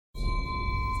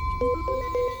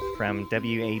from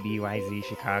WABYZ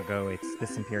Chicago. It's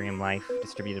This Imperium Life,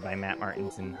 distributed by Matt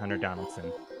Martins and Hunter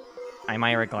Donaldson. I'm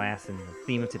Ira Glass, and the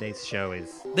theme of today's show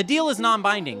is... The deal is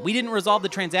non-binding. We didn't resolve the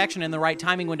transaction in the right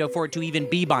timing window for it to even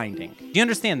be binding. Do you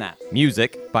understand that?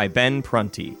 Music by Ben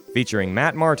Prunty, featuring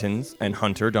Matt Martins and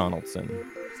Hunter Donaldson.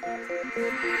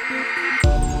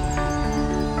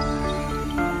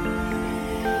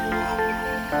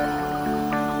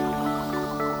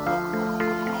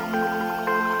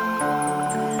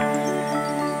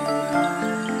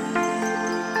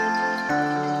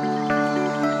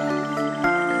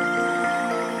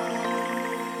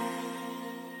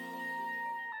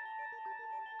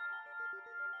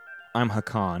 I'm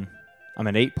Hakan. I'm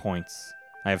at 8 points.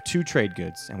 I have 2 trade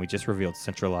goods, and we just revealed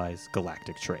centralized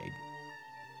galactic trade.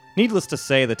 Needless to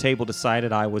say, the table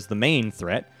decided I was the main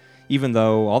threat, even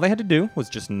though all they had to do was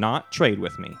just not trade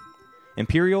with me.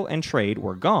 Imperial and trade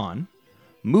were gone.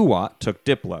 Muat took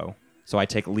Diplo, so I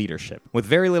take leadership, with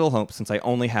very little hope since I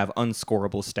only have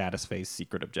unscorable status phase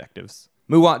secret objectives.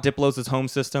 Muat Diplo's his home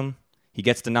system. He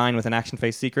gets to 9 with an action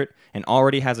phase secret, and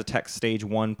already has a tech stage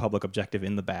 1 public objective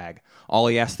in the bag. All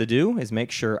he has to do is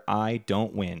make sure I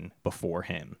don't win before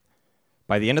him.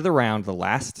 By the end of the round, the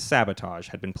last sabotage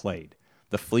had been played.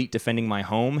 The fleet defending my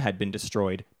home had been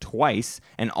destroyed twice,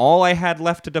 and all I had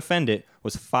left to defend it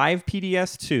was 5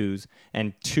 PDS-2s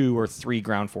and 2 or 3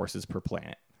 ground forces per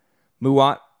planet.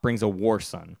 Muat brings a War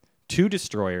Sun, 2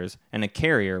 destroyers, and a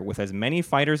carrier with as many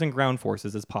fighters and ground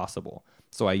forces as possible.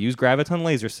 So I use Graviton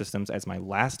laser systems as my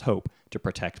last hope to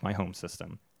protect my home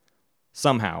system.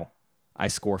 Somehow, I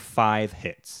score 5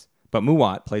 hits, but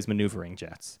Muat plays maneuvering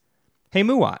jets. Hey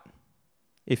Muat,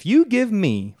 if you give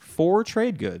me 4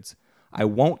 trade goods, I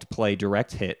won't play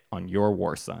direct hit on your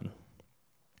War Sun.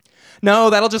 No,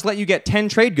 that'll just let you get 10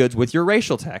 trade goods with your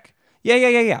racial tech.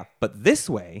 Yeah. But this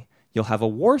way, you'll have a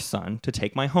War Sun to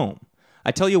take my home.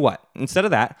 I tell you what, instead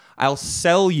of that, I'll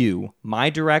sell you my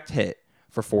direct hit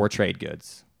for 4 trade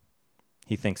goods.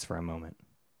 He thinks for a moment.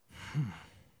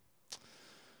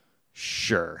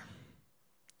 Sure.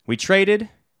 We traded,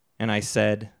 and I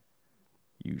said,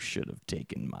 you should have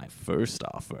taken my first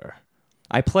offer.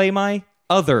 I play my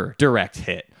other direct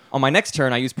hit. On my next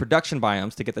turn, I use production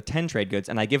biomes to get the 10 trade goods,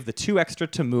 and I give the 2 extra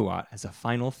to Muat as a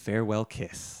final farewell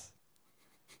kiss.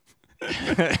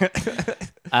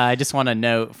 I just want to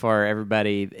note for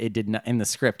everybody, it did not in the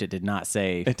script. It did not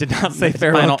say. It did not say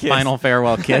farewell kiss. Final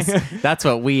farewell kiss. That's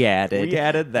what we added. We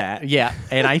added that. Yeah,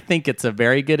 and I think it's a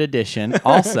very good addition.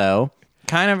 Also,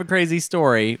 kind of a crazy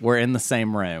story. We're in the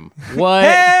same room. What?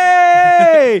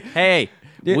 Hey! Hey!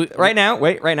 Right now,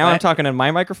 I'm talking in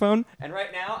my microphone, and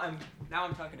right now I'm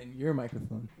talking in your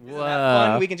microphone. Isn't that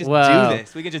fun? We can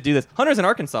just do this. Hunter's in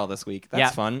Arkansas this week.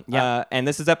 That's fun. Yeah. And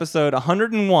this is episode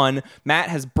 101. Matt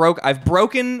has I've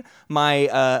broken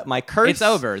my my curse. It's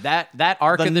over. That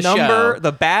arc of the number, show.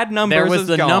 the bad numbers. There was is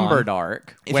the gone. numbered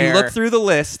arc. If you look through the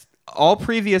list, all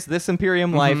previous This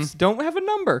Imperium Lives don't have a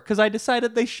number because I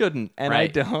decided they shouldn't, and I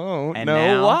don't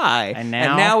know why. And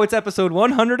now it's episode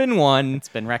 101. It's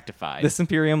been rectified. This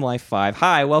Imperium Life 5.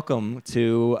 Hi, welcome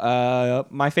to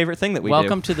my favorite thing that we do.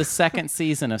 Welcome to the second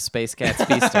season of Space Cats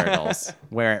Beast Turtles,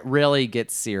 where it really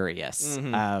gets serious.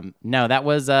 No, that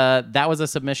was a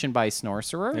submission by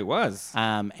Snorcerer. It was.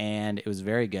 And it was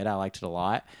very good. I liked it a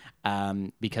lot.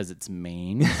 Because it's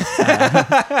Maine.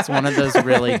 It's one of those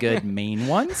really good Maine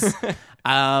ones.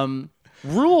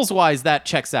 Rules-wise, that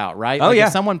checks out, right? Oh, yeah.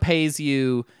 If someone pays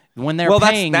you when they're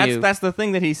paying you... That's the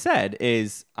thing that he said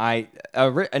is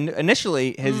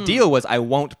initially his deal was I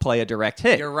won't play a direct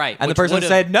hit. You're right. And the person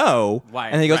said no.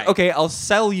 Right, and he goes, right. okay, I'll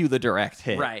sell you the direct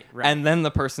hit. Right. And then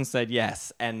the person said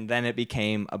yes. And then it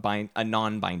became a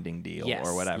non-binding deal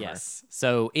or whatever. Yes.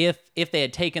 So if they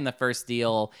had taken the first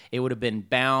deal, it would have been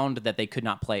bound that they could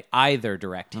not play either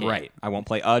direct hit. Right. I won't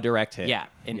play a direct hit. Yeah.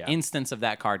 An instance of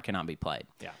that card cannot be played.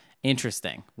 Yeah.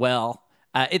 Interesting. Well,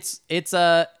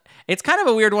 it's kind of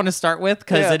a weird one to start with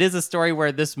because it is a story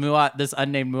where this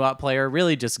unnamed Muat player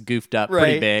really just goofed up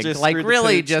pretty big. Just like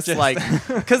really just like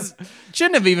because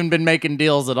shouldn't have even been making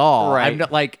deals at all. Right. I'm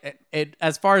not, like it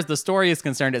as far as the story is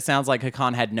concerned, it sounds like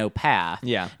Hakan had no path.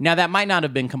 Yeah. Now that might not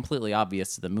have been completely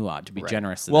obvious to the Muat, to be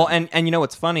generous to them. and you know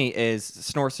what's funny is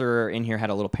Snorcer in here had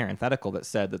a little parenthetical that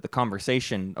said that the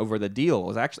conversation over the deal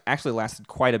was actually lasted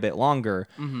quite a bit longer,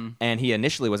 and he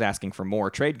initially was asking for more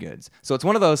trade goods. So it's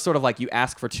one of those sort of like you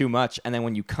ask for too much, and then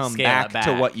when you come back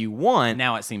to what you want,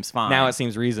 now it seems fine. Now it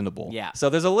seems reasonable. Yeah. So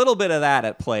there's a little bit of that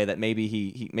at play that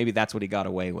maybe maybe that's what he got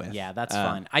away with. Yeah, that's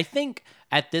fun. I think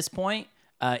at this point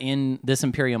in This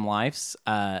Imperium Lives,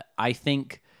 I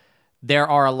think there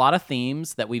are a lot of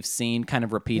themes that we've seen kind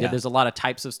of repeated. Yeah. There's a lot of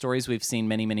types of stories we've seen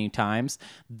many, many times.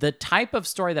 The type of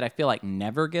story that I feel like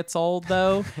never gets old,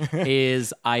 though,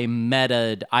 is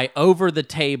I over the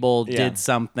table did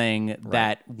something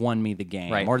that won me the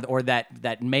game, Right. or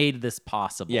that made this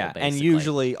possible. Yeah, basically. and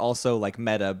usually also like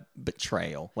meta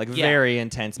betrayal, like very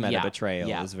intense meta betrayal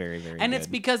is very, very and good. it's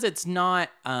because it's not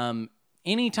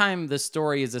anytime the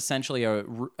story is essentially a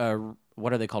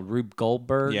what are they called, Rube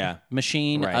Goldberg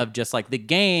machine of just like the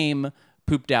game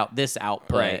pooped out this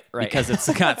output Right. because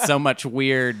it's got so much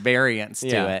weird variance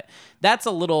to it. That's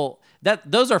a little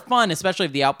those are fun, especially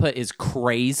if the output is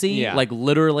crazy, like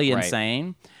literally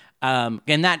insane. And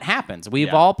that happens.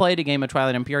 We've all played a game of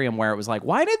Twilight Imperium where it was like,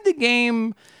 why did the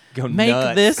game make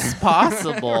nuts. this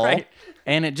possible?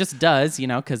 And it just does,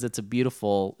 because it's a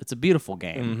beautiful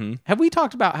game. Have we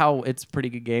talked about how it's a pretty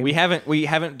good game? We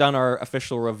haven't done our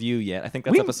official review yet. I think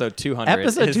that's episode 200.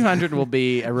 Episode 200 will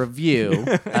be a review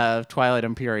of Twilight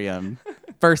Imperium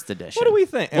First Edition. What do we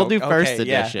think? We'll do First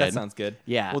Edition. Yeah, that sounds good.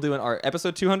 Yeah. We'll do our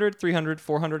episode 200, 300,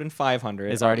 400, and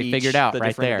 500. Is already figured out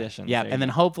right there. Editions. Yeah, and then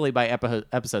hopefully by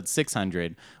episode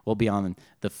 600, we'll be on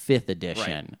the 5th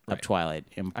edition of Twilight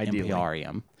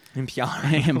Imperium.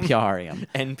 Imperium.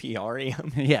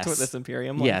 NPRium. Yes. That's what this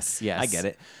Imperium was. Yes. I get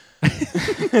it.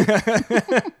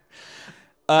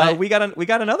 We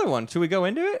got another one. Should we go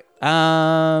into it?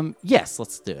 Yes,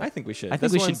 let's do it. I think we should. I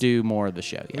think we should do more of the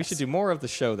show. Yes. We should do more of the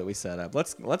show that we set up.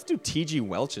 Let's do T.G.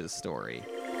 Welch's story.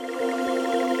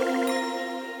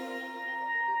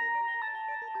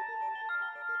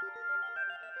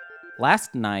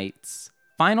 Last night's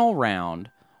final round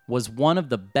was one of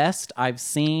the best I've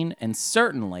seen, and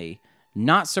certainly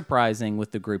not surprising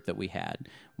with the group that we had.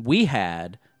 We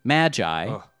had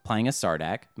Magi playing as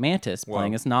Sardak, Mantis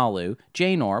playing as Nalu,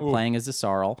 Jaynor playing as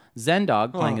Isarl,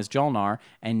 Zendog playing as Jolnar,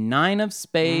 and Nine of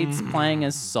Spades playing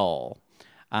as Sol.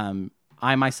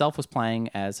 I myself was playing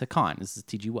as Hakan. This is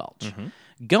T.G. Welch.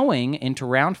 Going into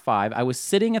round 5, I was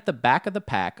sitting at the back of the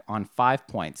pack on 5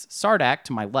 points. Sardak,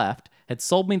 to my left, had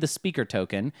sold me the speaker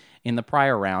token in the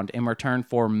prior round in return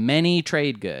for many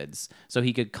trade goods, so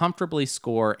he could comfortably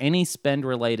score any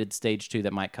spend-related stage 2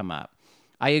 that might come up.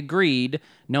 I agreed,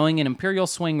 knowing an Imperial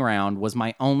swing round was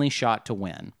my only shot to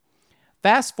win.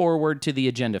 Fast forward to the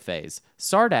agenda phase.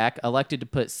 Sardak elected to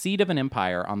put Seed of an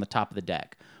Empire on the top of the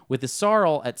deck, with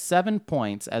Isarl at 7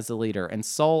 points as the leader and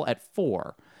Sol at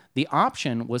 4. The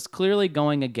option was clearly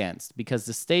going against because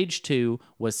the stage 2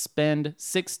 was spend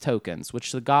 6 tokens,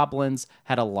 which the goblins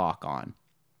had a lock on.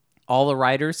 All the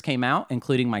riders came out,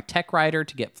 including my tech rider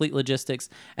to get fleet logistics,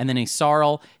 and then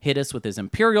Isarl hit us with his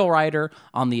Imperial rider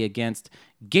on the against,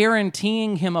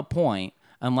 guaranteeing him a point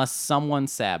unless someone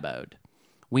saboed.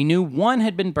 We knew one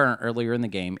had been burnt earlier in the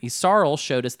game. Isarl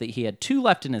showed us that he had 2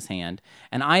 left in his hand,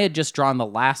 and I had just drawn the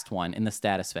last one in the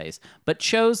status phase, but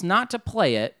chose not to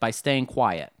play it by staying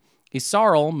quiet.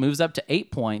 Isarl moves up to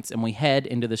 8 points, and we head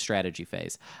into the strategy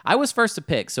phase. I was first to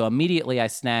pick, so immediately I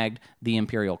snagged the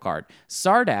Imperial card.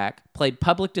 Sardak played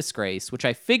Public Disgrace, which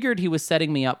I figured he was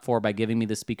setting me up for by giving me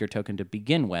the speaker token to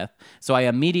begin with, so I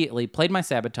immediately played my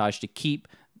Sabotage to keep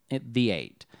the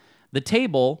 8. The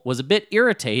table was a bit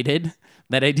irritated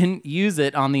that I didn't use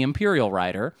it on the Imperial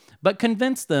rider, but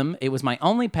convinced them it was my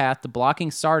only path to blocking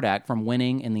Sardak from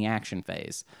winning in the action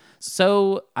phase.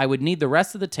 So I would need the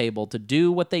rest of the table to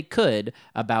do what they could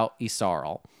about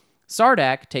Isarl.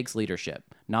 Sardak takes leadership.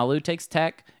 Nalu takes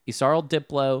tech, Isarl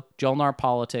Diplo, Jolnar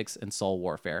politics, and Sol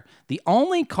warfare. The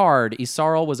only card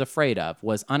Isarl was afraid of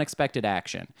was unexpected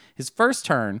action. His first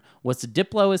turn was to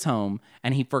Diplo his home,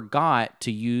 and he forgot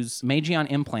to use Magion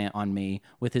implant on me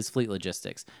with his fleet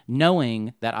logistics,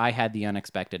 knowing that I had the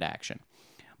unexpected action.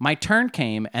 My turn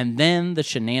came, and then the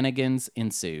shenanigans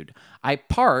ensued. I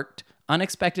parked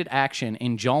unexpected action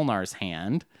in Jolnar's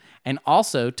hand, and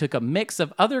also took a mix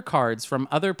of other cards from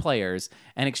other players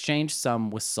and exchanged some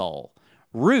with Sol.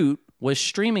 Root was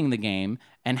streaming the game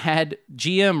and had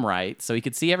GM rights, so he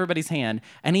could see everybody's hand,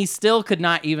 and he still could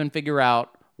not even figure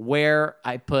out where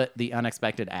I put the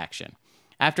unexpected action.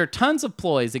 After tons of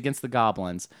ploys against the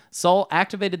goblins, Sol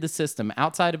activated the system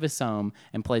outside of his home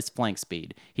and plays flank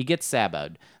speed. He gets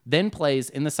saboed, then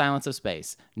plays in the silence of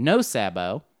space. No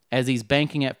sabo, as he's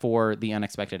banking it for the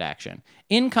unexpected action.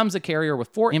 In comes a carrier with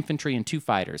 4 infantry and 2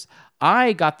 fighters.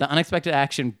 I got the unexpected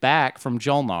action back from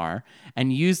Jolnar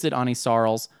and used it on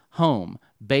Isarl's home,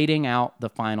 baiting out the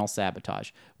final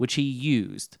sabotage, which he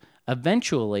used.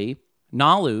 Eventually,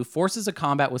 Nalu forces a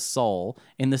combat with Sol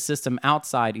in the system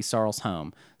outside Isarl's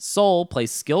home. Sol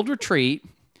plays skilled retreat,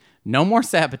 no more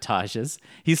sabotages.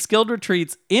 He skilled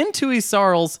retreats into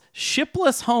Isarl's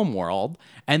shipless homeworld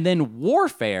and then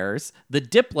warfares the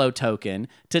Diplo token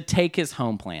to take his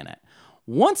home planet.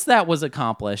 Once that was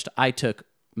accomplished, I took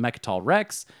Mechatol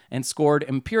Rex and scored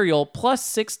Imperial plus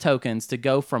 6 tokens to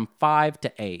go from 5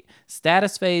 to 8.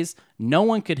 Status phase, no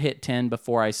one could hit 10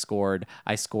 before I scored.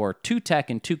 I scored 2 tech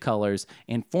and 2 colors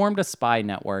and formed a spy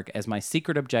network as my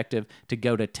secret objective to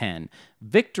go to 10.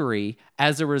 Victory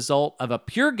as a result of a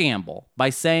pure gamble by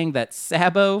saving that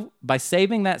Sabo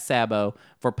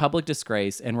for public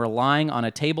disgrace and relying on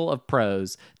a table of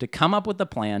pros to come up with a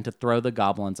plan to throw the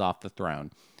goblins off the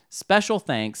throne. Special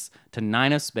thanks to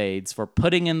 9 of Spades for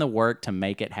putting in the work to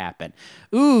make it happen.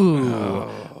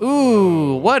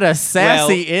 Ooh, what a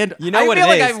sassy end. You know I what feel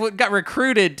it like is. I got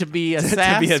recruited to be a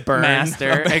sass be a burn.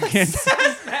 master against...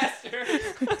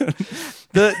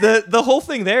 The whole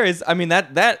thing there is, I mean,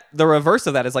 that the reverse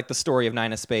of that is like the story of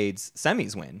 9 of Spades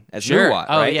semis win as Sure. Muwat,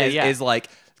 Oh, right? yeah. Is like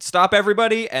stop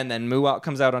everybody and then Muwat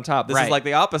comes out on top. This Right. is like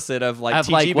the opposite of like Of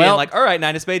TG like, being well- like, all right,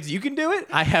 9 of Spades, you can do it.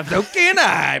 I have So can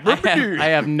I. I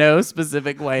have no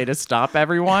specific way to stop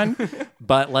everyone,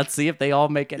 but let's see if they all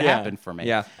make it happen for me.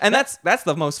 Yeah, and that's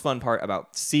the most fun part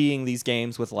about seeing these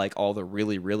games with like all the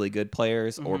really really good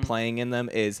players or playing in them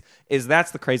is that's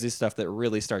the crazy stuff that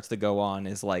really starts to go on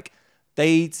is like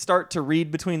they start to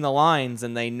read between the lines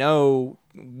and they know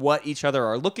what each other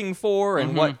are looking for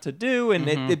and what to do, and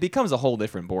it becomes a whole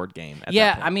different board game. At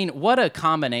Yeah, that point. I mean, what a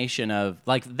combination of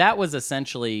like that was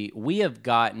essentially we have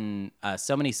gotten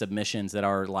so many submissions that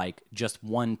are like just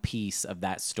one piece of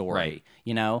that story. Right.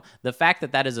 You know, the fact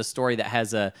that that is a story that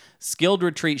has a skilled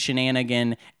retreat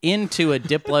shenanigan into a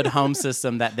Diploid home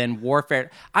system that then warfare.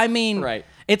 I mean, Right.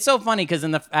 It's so funny because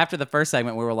after the first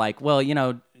segment we were like, well, you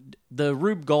know, the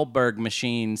Rube Goldberg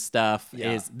machine stuff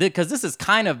is because this is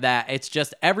kind of that. It's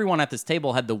just everyone at this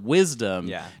table had the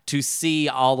wisdom to see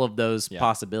all of those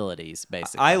possibilities.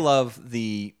 Basically, I love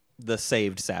the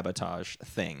saved sabotage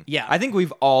thing. Yeah. I think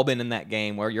we've all been in that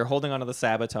game where you're holding onto the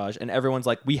sabotage and everyone's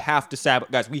like, we have to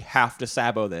guys, we have to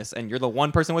sabo this, and you're the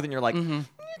one person with it and you're like, do we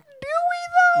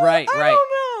though? Right, I right.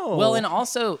 don't know. Well, and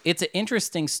also it's an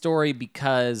interesting story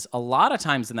because a lot of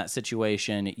times in that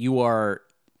situation you are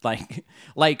like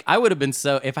I would have been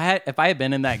so if I had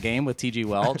been in that game with TG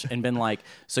Welch and been like,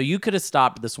 so you could have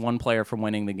stopped this one player from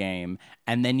winning the game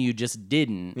and then you just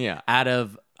didn't out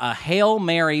of a Hail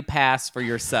Mary pass for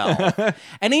yourself.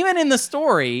 And even in the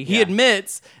story, he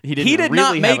admits he did really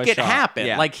not have make a it shot. happen.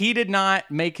 Yeah. Like he did not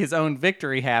make his own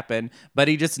victory happen, but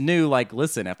he just knew like,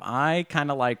 listen, if I kind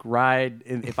of like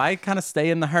if I kind of stay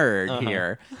in the herd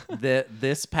here,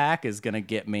 this pack is going to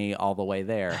get me all the way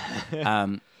there.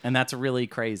 And that's really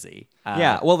crazy.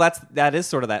 Well, that is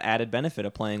sort of that added benefit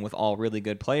of playing with all really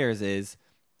good players is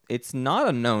it's not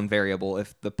a known variable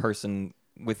if the person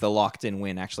with the locked-in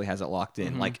win actually has it locked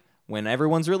in. Like, when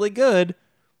everyone's really good,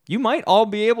 you might all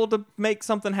be able to make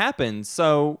something happen.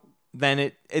 So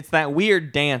then it's that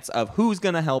weird dance of who's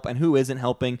going to help and who isn't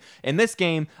helping. In this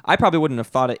game, I probably wouldn't have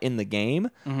thought it in the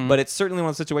game, but it's certainly one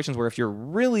of the situations where if you're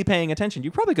really paying attention, you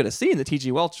probably could have seen that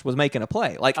TG Welch was making a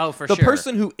play. Like, for the sure.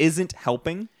 person who isn't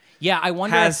helping Yeah, I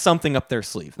wonder has if, something up their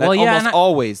sleeve. Well, yeah, Almost and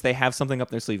always they have something up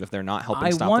their sleeve if they're not helping I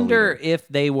stop wonder the leader. if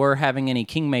they were having any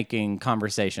king-making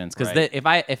conversations. Because Right. if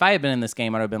I had been in this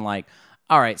game, I'd have been like,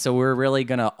 all right, so we're really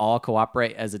going to all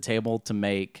cooperate as a table to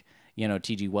make, you know,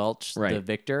 TG Welch the Right.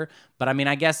 victor. But, I mean,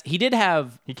 I guess he did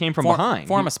have... He came from behind.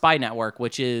 Form a spy network,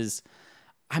 which is...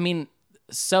 I mean,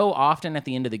 so often at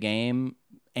the end of the game...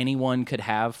 anyone could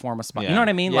have form a spy. You know what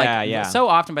I mean? Yeah. So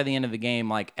often by the end of the game,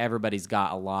 like everybody's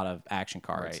got a lot of action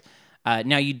cards.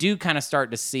 Now you do kind of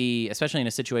start to see, especially in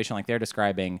a situation like they're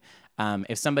describing,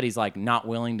 if somebody's like not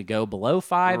willing to go below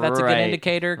 5, that's a good Right.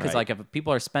 indicator. Because Right. like if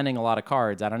people are spending a lot of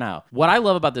cards, I don't know. What I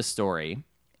love about this story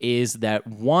is that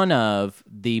one of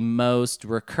the most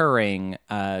recurring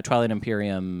Twilight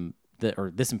Imperium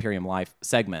or This Imperium Life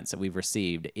segments that we've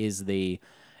received is the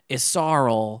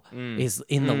Isarl is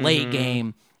in the late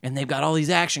game and they've got all these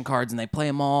action cards and they play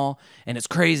them all and it's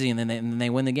crazy and then they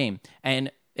win the game.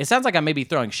 And it sounds like I may be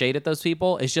throwing shade at those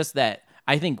people. It's just that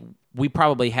I think we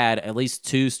probably had at least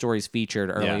 2 stories featured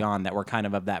early on that were kind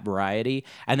of that variety.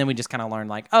 And then we just kind of learned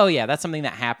like, oh yeah, that's something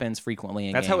that happens frequently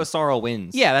in That's games. how Isarl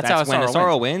wins. Yeah, that's how when Isarl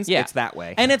Isarl wins. wins. Yeah. It's that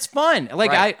way. And it's fun.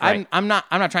 Like Right, I'm not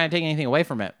trying to take anything away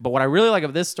from it. But what I really like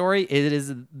of this story, it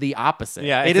is the opposite.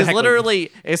 Yeah, It is exactly.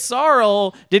 literally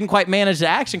Isarl didn't quite manage the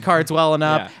action cards well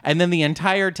enough, Yeah. and then the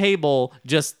entire table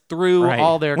just threw Right.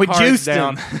 all their We cards juiced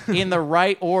down them. in the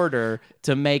right order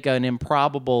to make an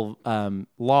improbable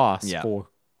loss Yeah. for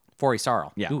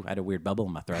Isarl. Yeah. Ooh, I had a weird bubble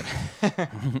in my throat.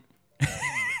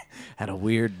 Had a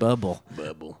weird bubble.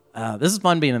 This is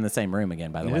fun being in the same room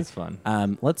again, by the way. It is fun.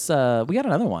 Let's we got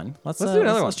another one. Let's do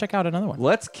another one. Let's check out another one.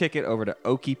 Let's kick it over to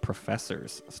Okie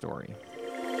Professor's story.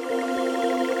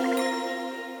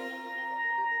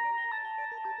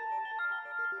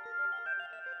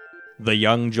 The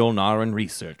young Jolnaran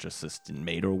research assistant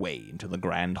made her way into the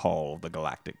Grand Hall of the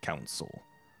Galactic Council.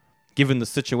 Given the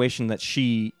situation that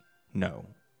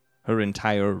her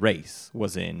entire race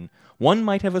was in, one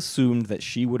might have assumed that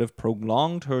she would have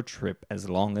prolonged her trip as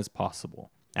long as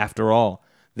possible. After all,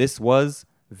 this was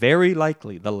very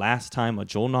likely the last time a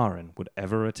Jolnaran would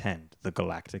ever attend the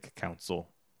Galactic Council.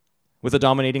 With a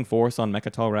dominating force on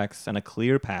Mechatol Rex and a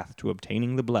clear path to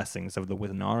obtaining the blessings of the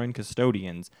Winaran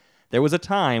custodians, there was a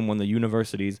time when the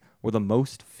universities were the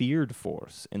most feared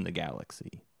force in the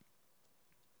galaxy.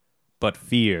 But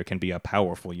fear can be a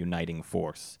powerful uniting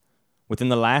force. Within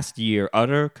the last year,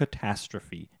 utter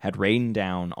catastrophe had rained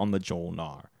down on the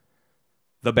Jolnar.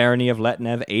 The barony of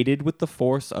Letnev, aided with the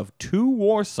force of 2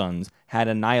 war suns, had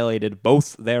annihilated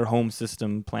both their home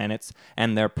system planets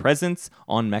and their presence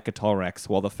on Mechatol Rex,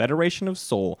 while the Federation of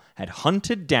Sol had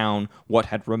hunted down what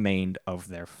had remained of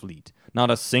their fleet.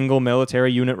 Not a single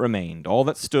military unit remained. All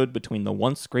that stood between the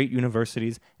once great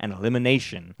universities and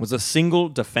elimination was a single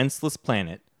defenseless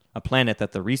planet, a planet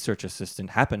that the research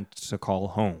assistant happened to call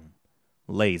home,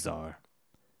 Lazar.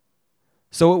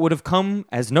 So it would have come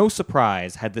as no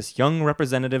surprise had this young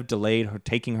representative delayed her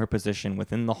taking her position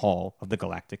within the hall of the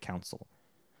Galactic Council.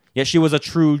 Yet she was a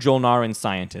true Jolnaran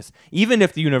scientist, even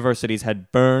if the universities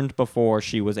had burned before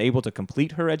she was able to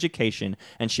complete her education,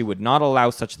 and she would not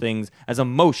allow such things as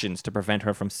emotions to prevent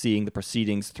her from seeing the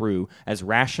proceedings through as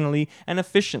rationally and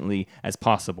efficiently as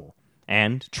possible.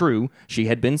 And, true, she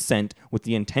had been sent with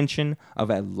the intention of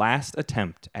a last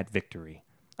attempt at victory.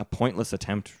 A pointless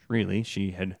attempt, really.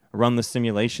 She had run the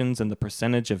simulations, and the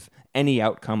percentage of any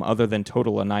outcome other than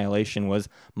total annihilation was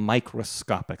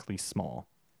microscopically small.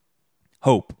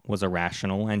 Hope was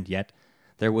irrational, and yet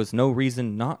there was no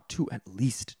reason not to at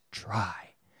least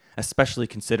try, especially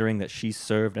considering that she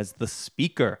served as the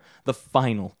speaker, the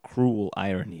final cruel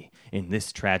irony in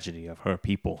this tragedy of her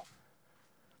people.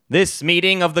 "This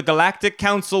meeting of the Galactic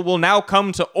Council will now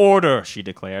come to order," she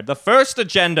declared. "The first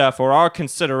agenda for our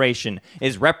consideration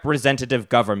is representative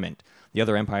government." The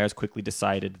other empires quickly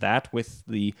decided that, with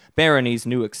the barony's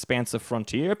new expansive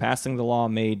frontier, passing the law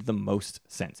made the most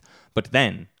sense. But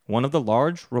then, one of the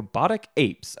large robotic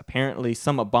apes, apparently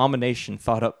some abomination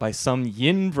thought up by some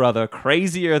Yin brother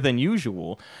crazier than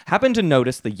usual, happened to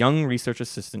notice the young research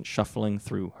assistant shuffling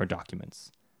through her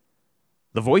documents.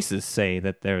 "The voices say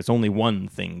that there is only one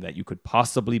thing that you could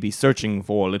possibly be searching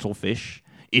for, little fish.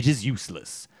 It is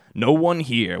useless. No one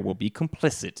here will be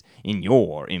complicit in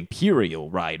your Imperial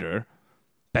rider.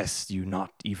 Best you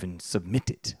not even submit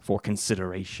it for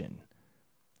consideration."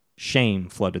 Shame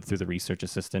flooded through the research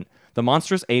assistant. The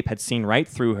monstrous ape had seen right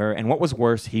through her, and what was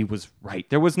worse, he was right.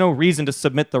 There was no reason to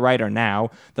submit the rider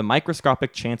now. The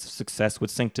microscopic chance of success would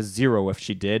sink to 0 if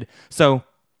she did. So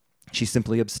she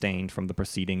simply abstained from the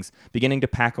proceedings, beginning to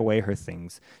pack away her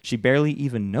things. She barely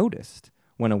even noticed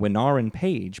when a Winaran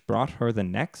page brought her the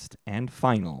next and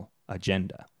final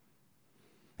agenda.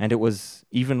 And it was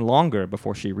even longer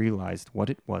before she realized what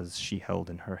it was she held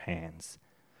in her hands.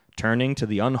 Turning to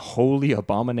the unholy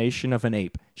abomination of an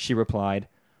ape, she replied,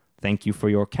 "Thank you for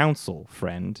your counsel,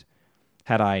 friend.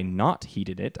 Had I not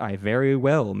heeded it, I very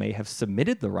well may have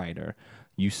submitted the rider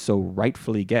you so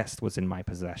rightfully guessed was in my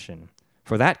possession.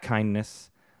 For that kindness,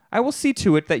 I will see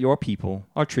to it that your people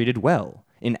are treated well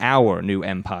in our new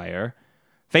empire."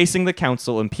 Facing the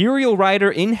council, Imperial rider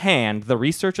in hand, the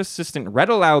research assistant read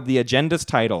aloud the agenda's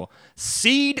title,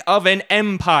 "Seed of an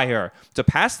Empire." To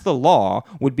pass the law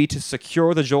would be to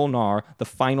secure the Jolnar, the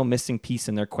final missing piece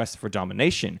in their quest for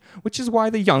domination, which is why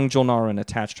the young Jolnaran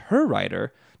attached her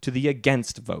rider to the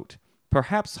against vote.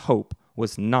 Perhaps hope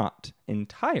was not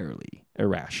entirely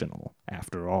irrational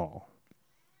after all.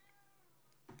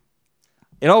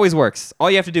 It always works. All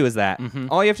you have to do is that. Mm-hmm.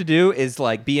 All you have to do is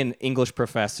like be an English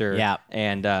professor. Yeah.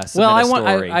 And submit a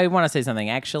story. I want to say something.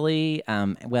 Actually,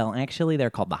 actually, they're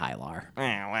called the Hylar.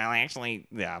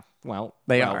 Yeah. Well,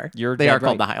 they are. They are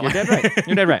called the Hylar. You're dead right.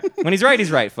 You're dead right. When he's right, he's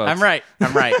right, folks. I'm right.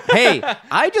 Hey,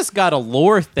 I just got a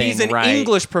lore thing. He's an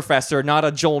English professor, not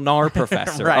a Jolnar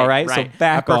professor. Right, all right. So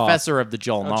back off. A professor of the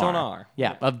Jolnar. Jolnar.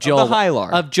 Yeah. Of Joel. Of the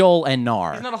Hylar. Of Joel and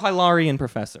Nar. He's not a Hylarian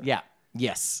professor. Yeah.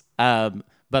 Yes.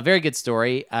 But very good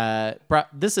story.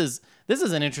 This is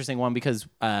an interesting one because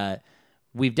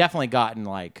we've definitely gotten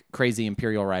like crazy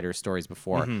Imperial Rider stories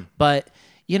before. Mm-hmm. But,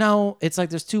 it's like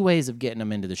there's 2 ways of getting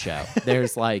them into the show.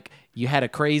 There's like you had a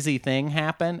crazy thing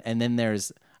happen, and then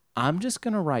there's I'm just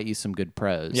gonna write you some good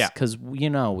prose. Yeah. because we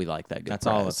like that good. That's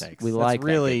prose. all it takes. We That's like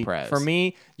really that good prose. for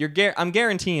me. I'm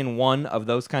guaranteeing one of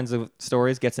those kinds of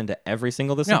stories gets into every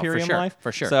single This No, for Imperium sure, life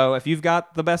for sure. So if you've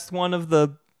got the best one of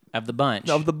the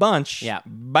bunch. yeah,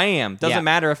 bam, doesn't Yeah.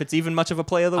 matter if it's even much of a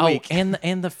play of the Oh, week. and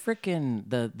the frickin'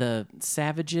 the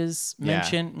savages Yeah.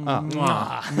 mention. Oh.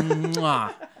 Mwah,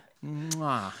 mwah,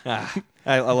 mwah.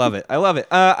 I love it. I love it.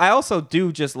 I also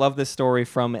do just love this story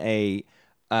from a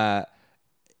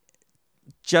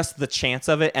just the chance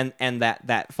of it and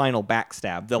that final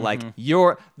backstab. The like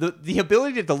the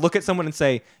ability to look at someone and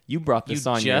say, you brought this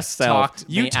You on just yourself. talked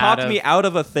You me talked out me of- out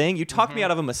of a thing. You talked me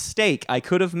out of a mistake I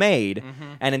could have made,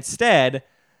 and instead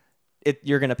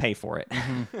you're gonna pay for it.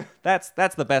 That's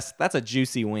the best. That's a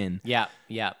juicy win. Yeah.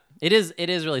 It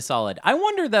is really solid. I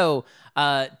wonder though,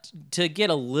 to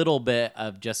get a little bit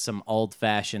of just some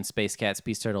old-fashioned Space Cat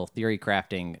Peace Turtle theory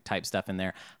crafting type stuff in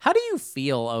there. How do you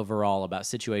feel overall about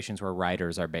situations where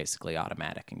writers are basically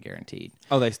automatic and guaranteed?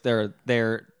 Oh,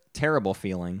 they're terrible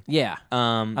feeling. Yeah.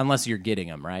 Unless you're getting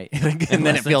them right, and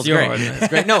then it feels Yours. great. It's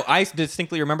great. No, I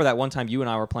distinctly remember that one time you and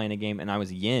I were playing a game and I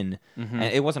was yin, and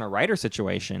it wasn't a writer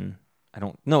situation.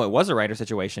 No, it was a writer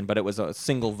situation, but it was a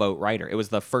single vote writer. It was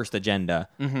the first agenda,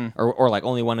 or like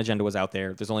only one agenda was out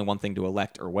there. There's only one thing to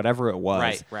elect, or whatever it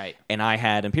was. Right. And I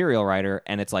had Imperial Writer,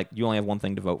 and it's like you only have one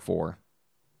thing to vote for,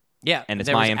 Yeah. and it's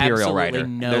there my was Imperial absolutely Writer.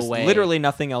 No There's way. literally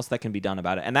nothing else that can be done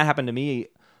about it, and that happened to me.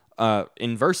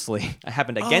 Inversely, it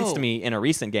happened against Oh. me in a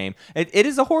recent game. It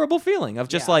is a horrible feeling of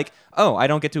just Yeah. like, oh, I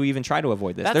don't get to even try to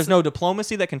avoid this. That's- There's no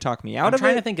diplomacy that can talk me out I'm of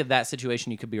trying it. to think of that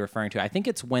situation you could be referring to. I think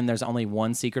it's when there's only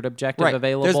one secret objective Right.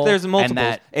 available. There's and multiple.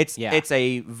 that- It's yeah. it's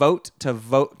a vote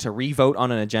to re-vote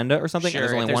on an agenda or something. Sure, and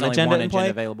there's if only there's one only agenda one in agenda play,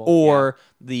 available, or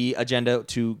the agenda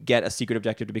to get a secret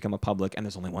objective to become a public, and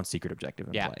there's only one secret objective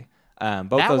in Yeah. play.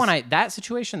 Both that those, one, that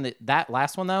situation, that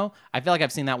last one though, I feel like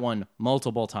I've seen that one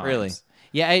multiple times. Really?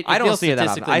 Yeah, it I don't feels see it that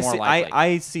often. statistically more likely.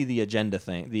 I see the agenda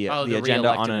thing. The the agenda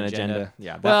on re-electing an agenda.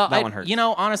 Yeah, that one hurts. You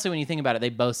know, honestly, when you think about it, they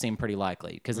both seem pretty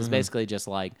likely because it's basically just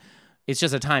like it's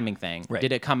just a timing thing. Right.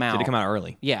 Did it come out? Did it come out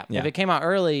early? Yeah. Yeah. If it came out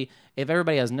early, if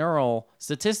everybody has neural,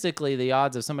 statistically, the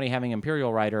odds of somebody having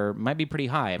Imperial Rider might be pretty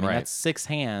high. I mean, Right. that's 6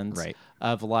 hands Right.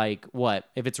 of like what?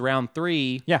 If it's round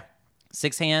 3, Yeah.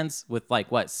 6 hands with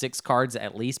like what? 6 cards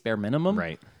at least, bare minimum.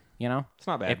 Right. You know, It's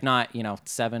not bad. If not,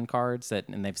 7 cards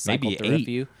and they've cycled Maybe through 8. a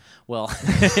few. Well,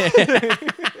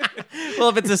 well,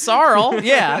 if it's a Sarl,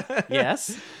 yeah,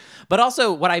 yes. But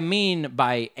also, what I mean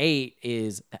by 8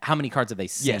 is how many cards have they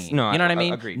seen? Yes, no, you know what I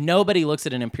mean? agreed. Nobody looks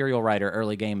at an Imperial Rider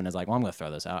early game and is like, "Well, I'm going to throw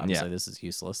this out. Obviously, Yeah. this is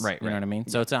useless." Right, You know right. what I mean?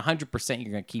 So it's 100%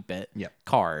 you're going to keep it. Yep.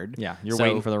 Card. Yeah. You're So,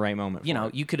 waiting for the right moment. You for know,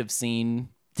 it. you could have seen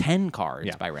 10 cards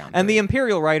Yeah. by round. And 3. the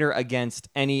Imperial Rider against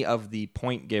any of the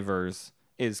point givers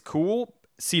is cool.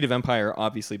 Seed of Empire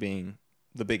obviously being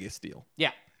the biggest deal.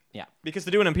 yeah. Because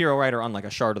to do an Imperial Rider on like a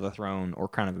Shard of the Throne or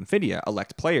Crown of Infidia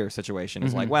elect player situation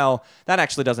is like, well, that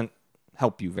actually doesn't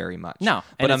help you very much. No,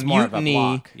 but and it's more of a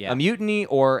block, yeah. a mutiny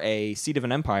or a Seed of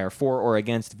an Empire for or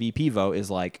against VP vote is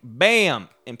like, bam,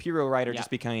 Imperial Rider Yeah. just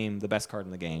became the best card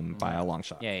in the game by a long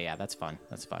shot. Yeah. That's fun.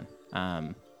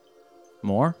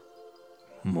 More?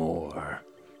 More.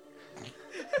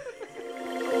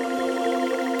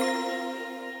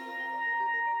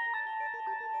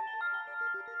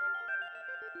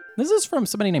 This is from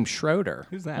somebody named Schroeder.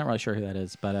 Who's that? Not really sure who that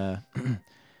is, but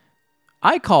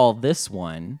I call this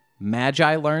one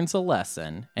Magi Learns a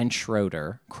Lesson and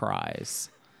Schroeder Cries.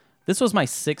 This was my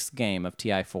 6th game of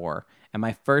TI4 and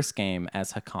my first game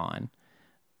as Hakan.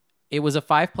 It was a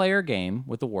 5-player game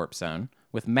with a Warp Zone,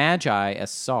 with Magi as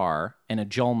Sar and a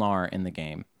Jolnar in the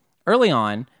game. Early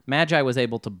on, Magi was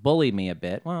able to bully me a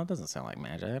bit. Well, it doesn't sound like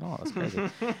Magi at all. That's crazy.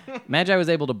 Magi was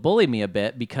able to bully me a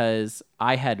bit because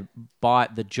I had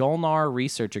bought the Jolnar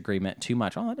research agreement too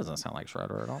much. Oh, that doesn't sound like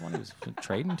Schroeder at all. When he was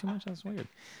trading too much, that's weird.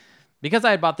 Because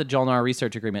I had bought the Jolnar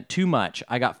research agreement too much,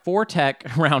 I got 4 tech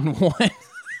round 1.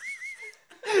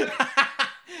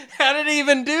 How did he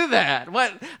even do that?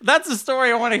 What? That's the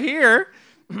story I want to hear.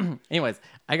 Anyways,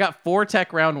 I got 4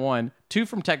 tech round 1, 2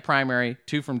 from tech primary,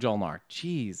 2 from Jolnar.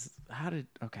 Jeez,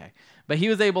 okay. But he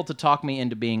was able to talk me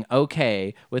into being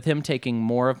okay with him taking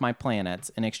more of my planets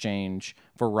in exchange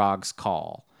for Rog's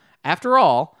Call. After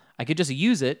all, I could just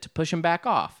use it to push him back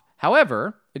off.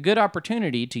 However, a good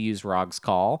opportunity to use Rog's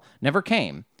Call never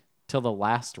came till the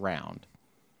last round.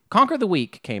 Conquer the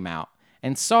Weak came out,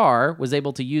 and Sar was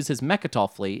able to use his Mechatol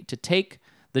fleet to take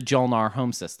the Jolnar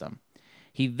home system.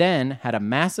 He then had a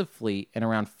massive fleet and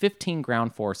around 15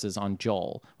 ground forces on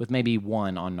Jol, with maybe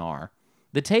 1 on Nar.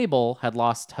 The table had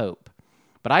lost hope,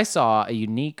 but I saw a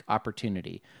unique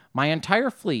opportunity. My entire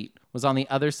fleet was on the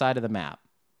other side of the map.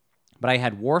 but I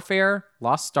had Warfare,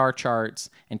 Lost Star Charts,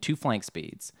 and 2 flank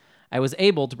speeds. I was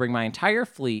able to bring my entire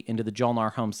fleet into the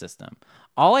Jolnar home system.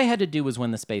 All I had to do was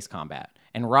win the space combat,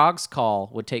 and Rog's Call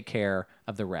would take care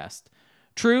of the rest.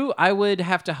 True, I would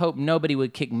have to hope nobody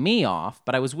would kick me off,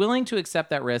 but I was willing to accept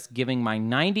that risk, giving my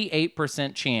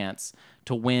 98% chance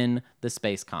to win the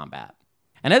space combat.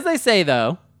 And as they say,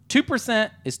 though,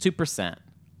 2% is 2%.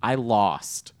 I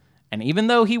lost. And even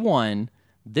though he won,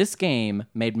 this game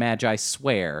made Magi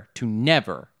swear to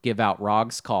never give out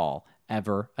Rog's Call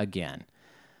ever again.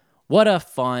 What a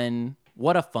fun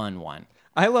one.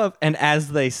 I love, and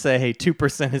as they say,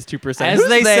 2% is 2%. As Who's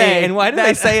they say, and why do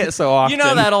they say it so often? You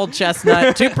know that old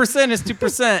chestnut, 2% is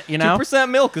 2%, you know? 2%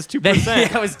 milk is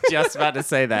 2%. I was just about to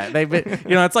say that.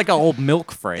 It's like an old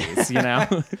milk phrase, you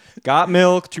know? Got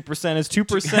milk, 2% is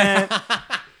 2%.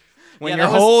 When Yeah, you're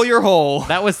that was- whole, you're whole.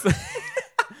 That was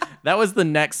that was the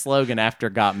next slogan after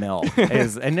Got Milk.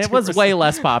 And it was way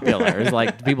less popular. It was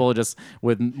like people just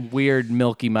with weird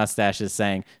milky mustaches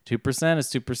saying 2% is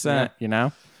 2%, you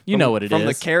know? You know what it is. From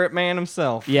the Carrot Man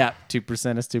himself. Yeah,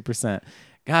 2% is 2%.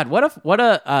 God, what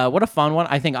a fun one.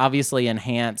 I think obviously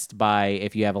enhanced by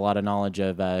if you have a lot of knowledge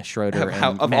of Schroeder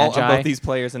and Of Magi. both these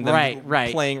players and them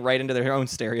Right. playing right into their own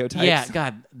stereotypes. Yeah,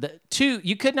 God,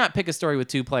 you could not pick a story with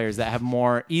 2 players that have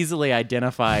more easily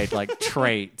identified like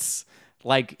traits.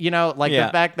 Like, the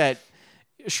fact that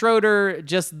Schroeder,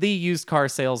 just the used car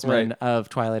salesman Right. of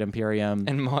Twilight Imperium.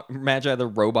 And Magi, the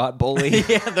robot bully.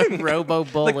 yeah, the robo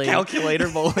bully. The calculator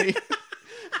bully.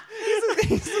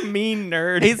 He's a mean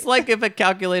nerd. He's like if a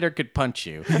calculator could punch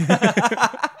you.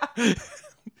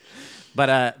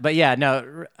 But yeah,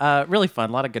 no, really fun.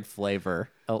 A lot of good flavor.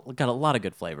 Got a lot of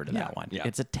good flavor to that one. yeah.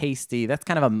 It's a tasty. That's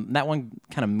kind of that one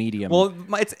kind of medium. Well,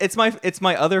 it's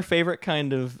my other favorite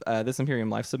kind of This Imperium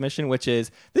Life submission, which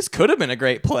is this could have been a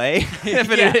great play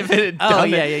if it had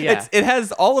done it. It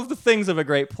has all of the things of a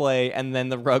great play, and then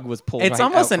the rug was pulled. It's right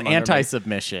almost out an from under me.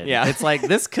 anti-submission. Yeah. It's like,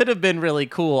 this could have been really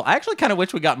cool. I actually kind of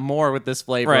wish we got more with this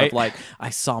flavor Right. of like, I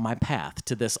saw my path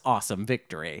to this awesome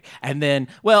victory. And then,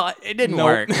 well, it didn't Nope.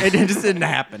 work. It just didn't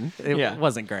happen. It Yeah.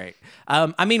 wasn't great.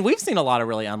 I mean, we've seen a lot of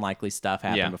really unlikely stuff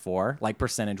happen Yeah. before, like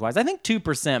percentage-wise. I think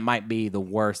 2% might be the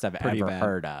worst I've Pretty ever bad.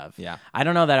 heard of. Yeah. I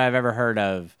don't know that I've ever heard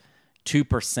of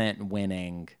 2%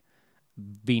 winning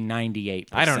be 98%.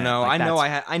 I don't know. Like,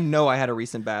 I know I had a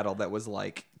recent battle that was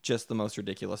like just the most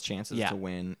ridiculous chances Yeah. to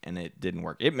win, and it didn't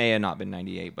work. It may have not been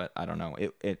 98, but I don't know.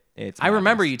 It's. I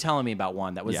remember madness. you telling me about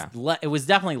one that was Yeah. it was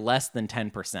definitely less than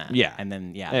 10%. Yeah. And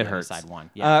then the It other hurts. side won.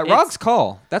 Yeah. Rog's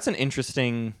Call. That's an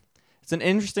interesting. It's an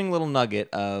interesting little nugget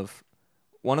of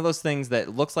one of those things that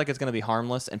looks like it's going to be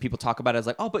harmless, and people talk about it as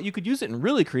like, oh, but you could use it in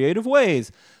really creative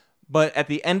ways. But at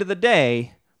the end of the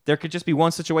day, there could just be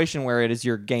one situation where it is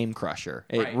your game crusher.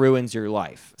 It Right. ruins your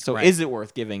life. So Right. is it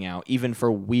worth giving out, even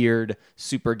for weird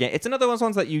super game? It's another one of those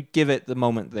ones that you give it the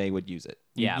moment they would use it.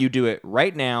 Yeah. You do it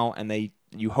right now, and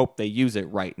you hope they use it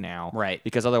right now. Right.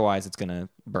 Because otherwise it's going to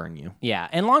burn you. Yeah,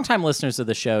 and longtime listeners of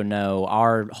the show know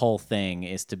our whole thing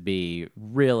is to be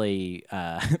really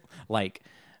like,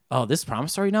 oh, this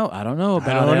promissory note, I don't know about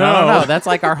don't it. I don't know. know. That's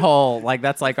like our whole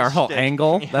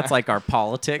angle. Yeah. That's like our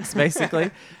politics,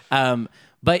 basically.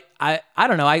 But I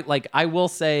don't know. I will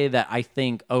say that I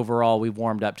think overall we've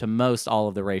warmed up to most all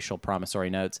of the racial promissory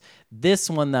notes. This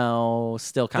one though,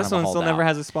 still kind This of a one still holdout. never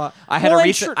has a spot. I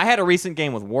had a recent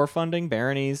game with war funding,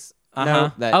 Barony's.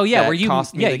 note that, oh yeah, that where you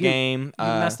cost me the you game.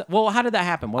 messed up. Well, how did that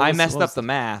happen? I messed up the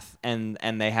math, and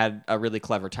they had a really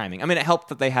clever timing. I mean, it helped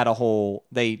that they had a whole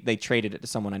they traded it to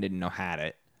someone I didn't know had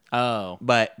it. Oh,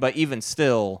 But even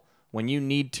still, when you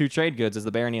need 2 trade goods as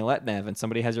the Barony Letnev and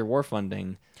somebody has your war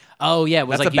funding, oh yeah, it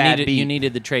was That's like a bad you beat.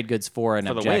 needed the trade goods for an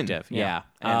for the win. objective. Yeah.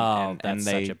 And that's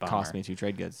they such a bummer. cost me 2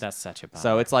 trade goods. That's such a bummer.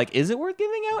 So it's like, is it worth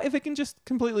giving out if it can just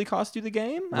completely cost you the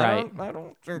game? Right. I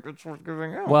don't think it's worth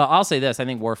giving out. Well, I'll say this: I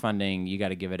think war funding, you got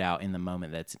to give it out in the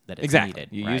moment that it's Exactly.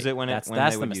 needed. You right? use it when that's they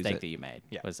the would use mistake it. that you made.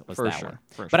 Yeah, was for that sure, one.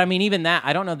 for But sure. I mean, even that,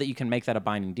 I don't know that you can make that a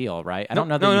binding deal, right? I don't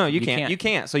know that. No, you can't. You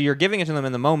can't. So you're giving it to them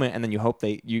in the moment, and then you hope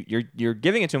you're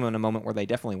giving it to them in a moment where they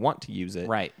definitely want to use it,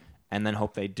 Right. And then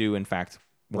hope they do in fact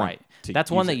want Right. to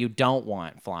That's one use that it. you don't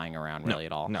want flying around really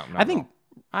at all. no, not I at think. all.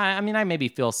 I mean, I maybe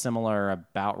feel similar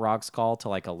about Rog's Call to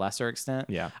like a lesser extent.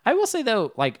 Yeah. I will say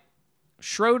though, like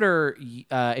Schroeder,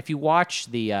 if you watch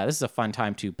this is a fun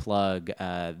time to plug the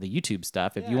YouTube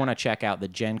stuff. If you want to check out the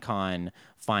Gen Con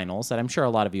finals that I'm sure a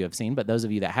lot of you have seen, but those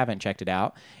of you that haven't checked it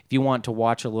out, if you want to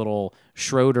watch a little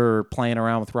Schroeder playing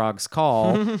around with Rog's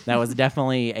Call, that was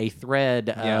definitely a thread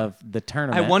of the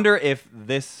tournament. I wonder if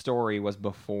this story was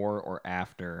before or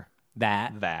after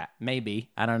That. Maybe.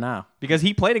 I don't know. Because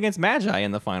he played against Magi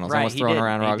in the finals Right, and was he throwing did,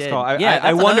 around he Rog's did. Call. Yeah,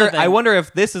 I that's wonder. another thing. I wonder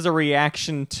if this is a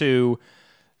reaction to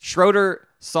Schroeder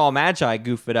saw Magi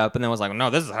goof it up and then was like, "No,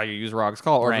 this is how you use Rog's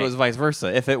Call," or if Right. it was vice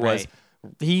versa. If it was. Right.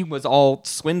 He was all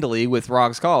swindly with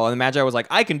Rog's Call, and Magi was like,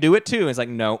 "I can do it too." And it's like,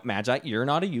 "No, Magi, you're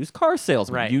not a used car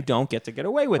salesman. Right. You don't get to get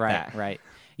away with that." Right.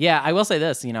 Yeah, I will say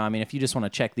this. I mean, if you just want to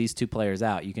check these two players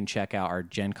out, you can check out our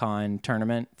Gen Con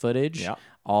tournament footage. Yep.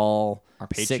 All Our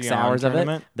 6 Patreon hours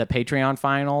tournament. of it. The Patreon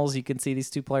finals, you can see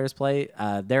these two players play.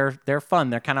 They're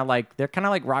fun. They're kind of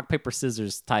like rock paper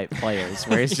scissors type players,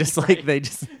 where it's just like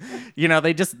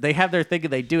they have their thing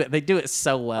and they do it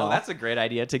so well. Oh, that's a great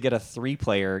idea to get a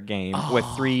 3-player game with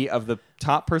 3 of the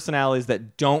top personalities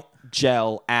that don't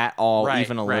gel at all, Right,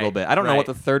 even a right, little bit. I don't know what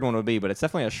right. the third one would be, but it's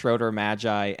definitely a Schroeder,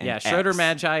 Magi, and Schroeder, X.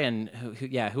 Magi, and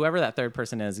whoever that third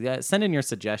person is. Yeah, send in your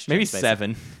suggestions. Maybe basically.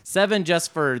 7 7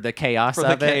 just for the chaos for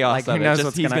the of it. chaos Like, of who it. knows Just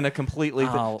what's he's gonna gonna completely.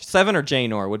 Oh. 7 or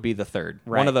Janor would be the third.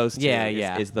 One Right. of those two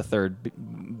Yeah. is the third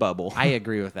bubble. I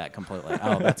agree with that completely.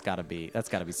 Oh, that's gotta be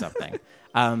something.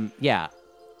 Yeah.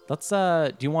 Let's.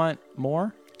 Do you want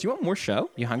more? Do you want more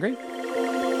show? You hungry?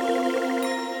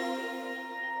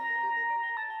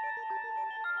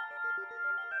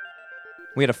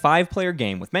 We had a 5-player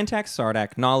game with Mentak,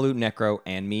 Sardak, Nalu, Necro,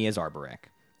 and me as Arborek.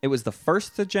 It was the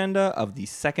first agenda of the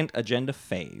second agenda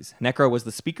phase. Necro was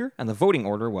the speaker, and the voting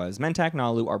order was Mentak,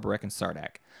 Nalu, Arborek, and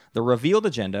Sardak. The revealed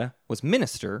agenda was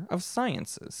Minister of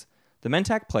Sciences. The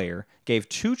Mentak player gave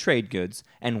 2 trade goods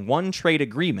and 1 trade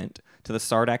agreement to the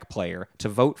Sardak player to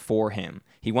vote for him.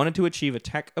 He wanted to achieve a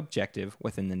tech objective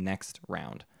within the next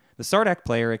round. The Sardak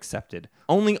player accepted.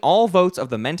 Only all votes of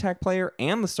the Mentak player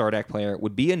and the Sardak player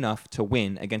would be enough to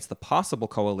win against the possible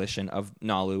coalition of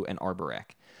Nalu and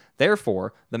Arborek.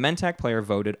 Therefore, the Mentak player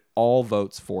voted all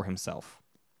votes for himself.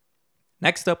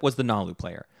 Next up was the Nalu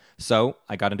player. So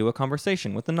I got into a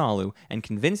conversation with the Nalu and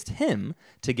convinced him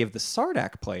to give the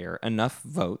Sardak player enough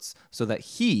votes so that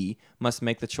he must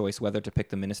make the choice whether to pick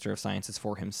the Minister of Sciences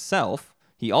for himself.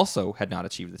 He also had not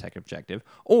achieved the tech objective,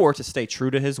 or to stay true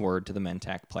to his word to the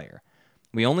Mentak player.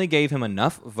 We only gave him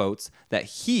enough votes that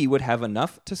he would have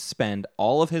enough to spend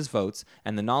all of his votes,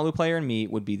 and the Nalu player and me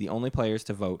would be the only players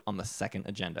to vote on the second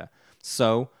agenda.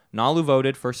 So, Nalu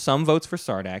voted for some votes for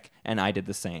Sardak, and I did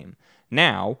the same.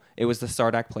 Now, it was the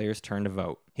Sardak player's turn to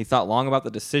vote. He thought long about the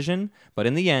decision, but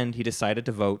in the end, he decided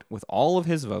to vote with all of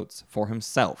his votes for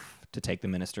himself to take the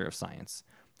Minister of Science.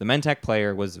 The Mentak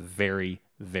player was very,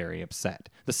 very upset.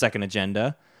 The second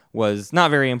agenda was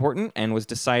not very important and was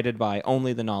decided by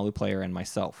only the Nalu player and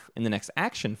myself. In the next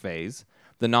action phase,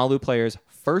 the Nalu player's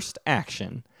first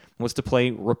action was to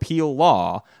play Repeal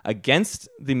Law against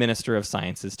the Minister of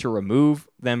Sciences to remove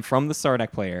them from the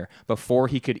Sardak player before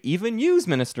he could even use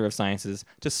Minister of Sciences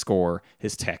to score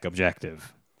his tech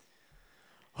objective.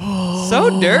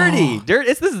 So dirty.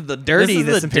 This is the dirty.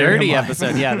 This is the Imperium dirty Life.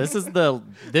 episode. Yeah, this is the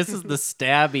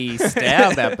stabby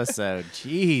stab episode.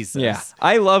 Jesus. Yeah,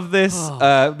 I love this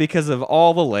because of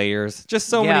all the layers. Just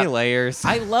so Yeah. many layers.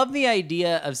 I love the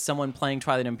idea of someone playing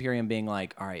Twilight Imperium being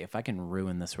like, all right, if I can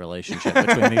ruin this relationship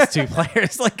between these two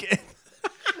players, like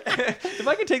If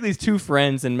I could take these 2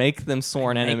 friends and make them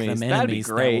sworn make enemies, them that'd be enemies,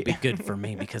 that great. will be good for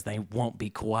me because they won't be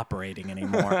cooperating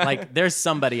anymore. Like, there's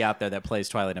somebody out there that plays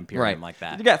Twilight Imperium like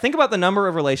that. Yeah, think about the number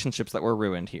of relationships that were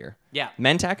ruined here. Yeah.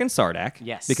 Mentak and Sardak.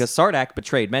 Yes. Because Sardak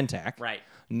betrayed Mentak. Right.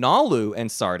 Nalu and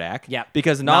Sardak. Yep.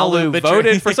 Because Nalu Nalu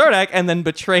voted for Sardak and then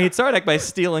betrayed Sardak by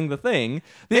stealing the thing.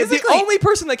 The Basically- only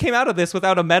person that came out of this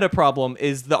without a meta problem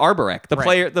is the Arborek,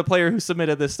 Right. the player who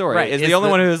submitted this story. Right, Is is the only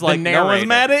the- one who's the like, no one's narrator."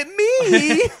 mad at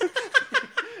me.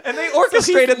 And they He's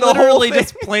orchestrated the whole literally thing.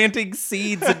 just planting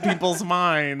seeds in people's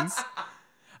minds.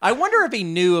 I wonder if he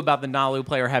knew about the Nalu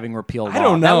player having repealed law. I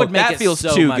don't know. That would make That it feels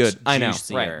so too much good. I know.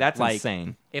 juicier. Right. That's Like,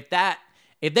 insane.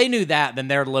 If they knew that, then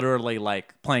they're literally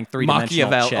like playing 3-dimensional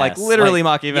Machiavelli, chess. like literally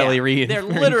Machiavelli They're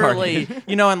literally,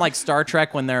 in like Star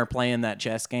Trek when they're playing that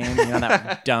chess game,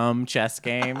 that dumb chess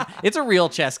game. It's a real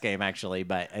chess game actually,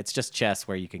 but it's just chess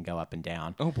where you can go up and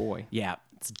down. Oh boy. Yeah,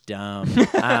 it's dumb.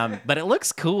 But it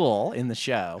looks cool in the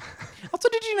show. Also,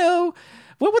 did you know,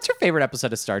 what's your favorite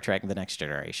episode of Star Trek: The Next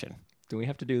Generation? Do we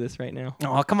have to do this right now?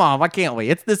 Oh, come on. Why can't we?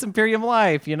 It's This Imperium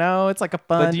Life, It's like a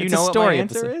fun, But do you it's know a what story my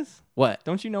answer episode. is? What?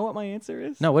 Don't you know what my answer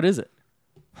is? No, what is it?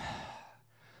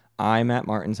 I, Matt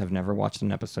Martins, have never watched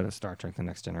an episode of Star Trek: The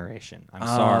Next Generation. I'm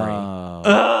sorry.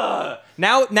 Oh.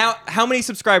 Now, how many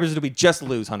subscribers did we just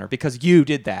lose, Hunter? Because you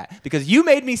did that. Because you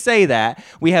made me say that.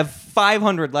 We have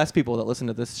 500 less people that listen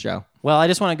to this show. Well, I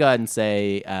just want to go ahead and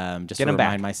say, just Get to 'em back.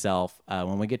 remind myself,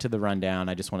 when we get to the rundown,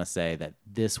 I just want to say that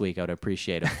this week I would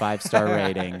appreciate a 5-star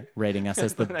rating us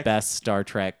as the best Star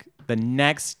Trek the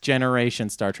next generation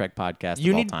Star Trek podcast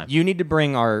of all time. You need to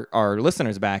bring our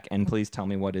listeners back and please tell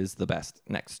me what is the best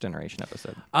Next Generation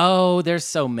episode. Oh, there's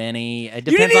so many. It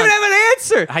You depends didn't even on, have an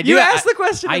answer. You asked the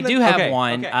question. I and then- do have okay,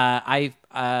 one. okay.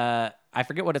 I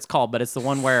forget what it's called, but it's the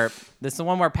one where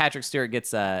Patrick Stewart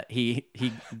gets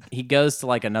he goes to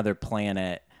like another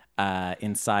planet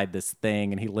inside this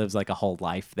thing, and he lives like a whole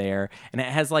life there, and it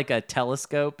has like a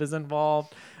telescope is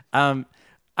involved.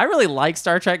 I really like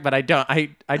Star Trek, but I don't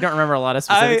remember a lot of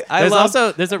specifics.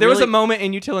 There was a moment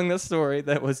in you telling this story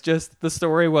that was just the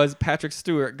story was Patrick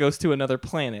Stewart goes to another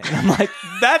planet, and I'm like,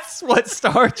 that's what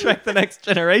Star Trek: The Next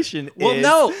Generation is. Well,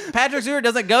 no, Patrick Stewart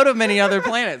doesn't go to many other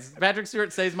planets. Patrick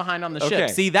Stewart stays behind on the ship. Okay.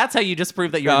 See, that's how you just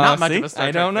prove that you're not much of a Star Trek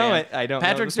I don't know fan. it. I don't know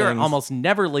Patrick the Stewart things. almost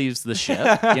never leaves the ship.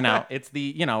 It's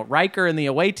the, Riker and the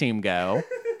away team go.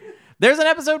 There's an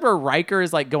episode where Riker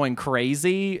is like going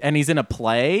crazy and he's in a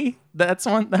play. That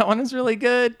one is really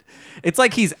good. It's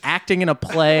like he's acting in a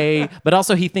play, but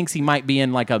also he thinks he might be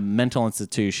in like a mental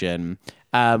institution,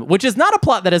 which is not a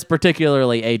plot that has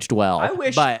particularly aged well.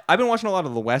 But I've been watching a lot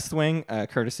of The West Wing,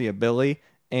 courtesy of Billy.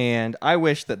 And I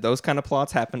wish that those kind of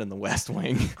plots happened in the West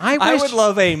Wing. I would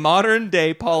love a modern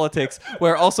day politics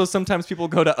where also sometimes people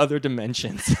go to other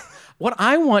dimensions. What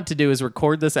I want to do is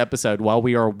record this episode while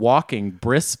we are walking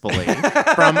briskly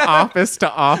from office to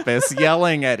office,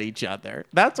 yelling at each other.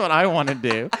 That's what I want to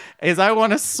do. Is I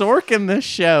want to Sorkin this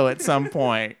show at some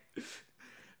point.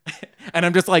 And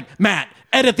I'm just like, Matt,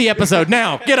 edit the episode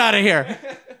now. Get out of here.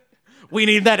 We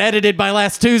need that edited by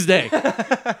last Tuesday.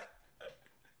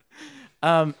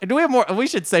 Do we have more? We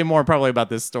should say more probably about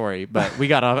this story, but we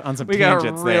got on some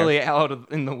tangents there. Really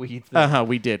out in the weeds.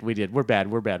 We did. We're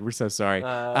bad. We're so sorry.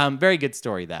 Very good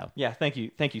story though. Yeah, thank you,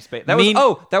 Space.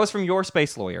 That was from your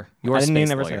space lawyer. Your I didn't space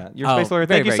never lawyer. say that. Your Oh, space lawyer.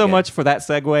 very, Thank you very so good. much for that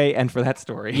segue and for that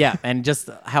story. Yeah, and just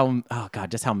how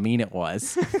mean it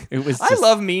was. It was. I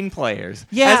love mean players.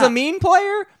 Yeah. As a mean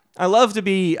player, I love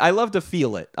to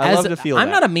feel it. I'm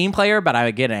not a mean player, but I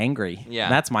would get angry. Yeah.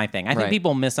 That's my thing. I think Right.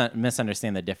 people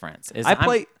misunderstand the difference.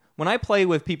 When I play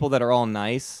with people that are all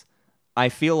nice, I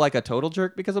feel like a total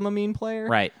jerk because I'm a mean player.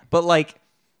 Right. But like,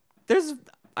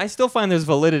 I still find there's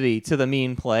validity to the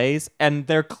mean plays, and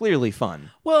they're clearly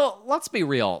fun. Well, let's be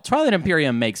real. Twilight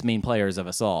Imperium makes mean players of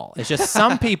us all. It's just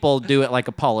some people do it like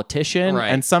a politician, Right.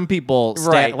 and some people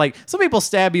some people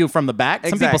stab you from the back,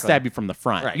 some people Exactly. stab you from the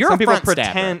front. Right. You're Some a people front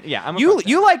pretend- stabber. yeah, I'm a you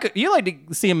front you like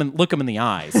to see him and look him in the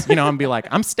eyes, and be like,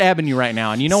 I'm stabbing you right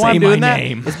now, and you know why Say I'm doing my that?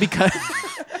 name. It's because.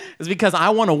 It's because I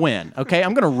want to win, okay?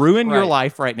 I'm going to ruin your Right.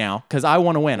 life right now because I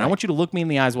want to win. I want you to look me in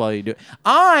the eyes while you do it.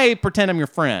 I pretend I'm your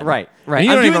friend. Right. And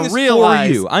you I'm don't doing even this for realize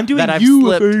you. I'm doing that I've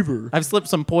you a slipped, favor. I've slipped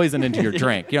some poison into your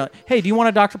drink. Hey, do you want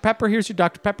a Dr. Pepper? Here's your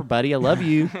Dr. Pepper, buddy. I love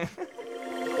you.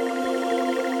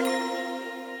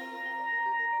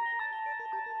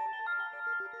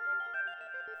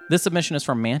 This submission is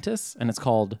from Mantis, and it's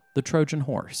called The Trojan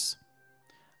Horse.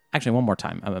 Actually, one more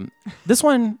time. This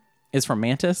one is from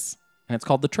Mantis, and it's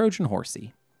called The Trojan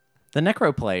Horsey. The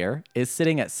Necro player is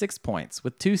sitting at 6 points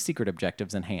with 2 secret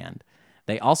objectives in hand.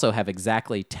 They also have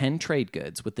exactly 10 trade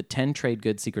goods with the 10 trade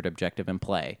good secret objective in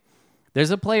play.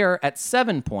 There's a player at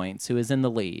 7 points who is in the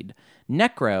lead.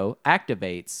 Necro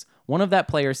activates one of that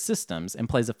player's systems and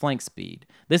plays a flank speed.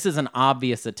 This is an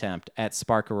obvious attempt at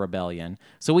spark a rebellion,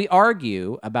 so we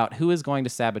argue about who is going to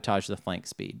sabotage the flank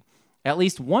speed. At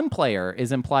least one player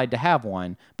is implied to have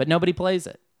one, but nobody plays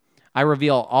it. I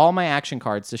reveal all my action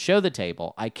cards to show the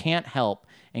table. I can't help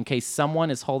in case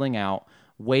someone is holding out,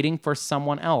 waiting for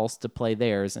someone else to play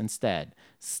theirs instead.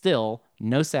 Still,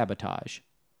 no sabotage.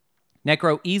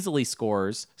 Necro easily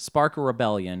scores Spark a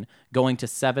Rebellion, going to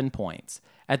 7 points.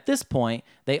 At this point,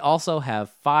 they also have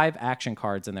 5 action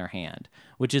cards in their hand,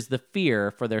 which is the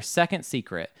fear for their second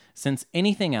secret, since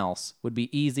anything else would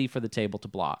be easy for the table to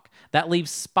block. That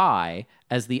leaves Spy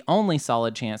as the only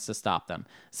solid chance to stop them.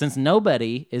 Since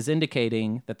nobody is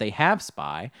indicating that they have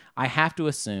Spy, I have to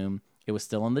assume it was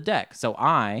still in the deck. So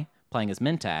I, playing as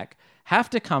Mintak, have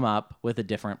to come up with a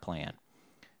different plan.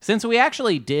 Since we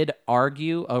actually did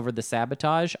argue over the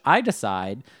sabotage, I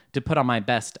decide to put on my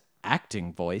best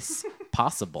acting voice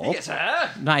possible,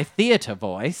 my theater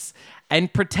voice,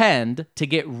 and pretend to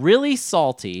get really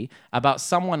salty about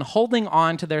someone holding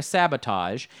on to their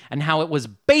sabotage and how it was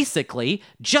basically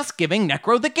just giving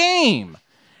Necro the game.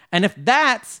 And if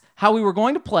that's how we were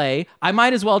going to play, I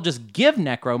might as well just give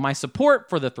Necro my support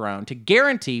for the throne to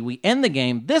guarantee we end the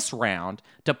game this round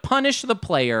to punish the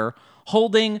player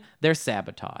holding their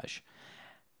sabotage.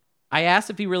 I asked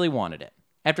if he really wanted it.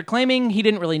 After claiming he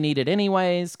didn't really need it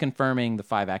anyways, confirming the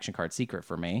 5 action card secret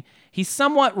for me, he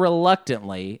somewhat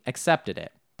reluctantly accepted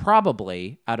it.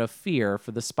 probably out of fear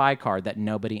for the spy card that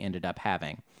nobody ended up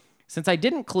having. Since I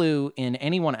didn't clue in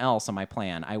anyone else on my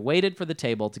plan, I waited for the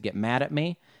table to get mad at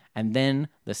me, and then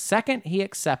the second he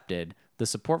accepted the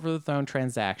support for the throne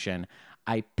transaction,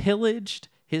 I pillaged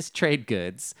his trade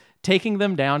goods, taking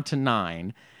them down to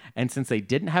 9, and since they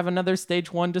didn't have another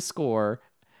stage 1 to score,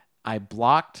 I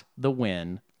blocked the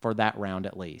win for that round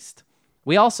at least.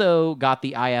 We also got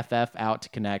the IFF out to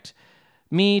connect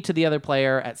me to the other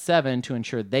player at 7 to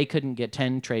ensure they couldn't get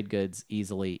 10 trade goods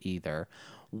easily either.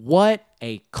 What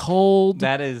a cold,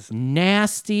 That is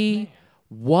nasty,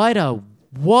 what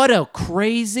a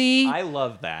crazy. I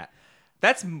love that.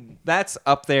 That's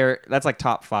up there. That's like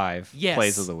top 5 Yes.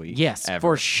 plays of the week. Yes, ever.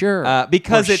 for sure.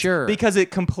 Because For it's sure. because it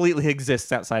completely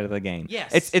exists outside of the game.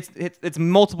 Yes. It's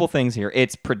multiple things here.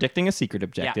 It's predicting a secret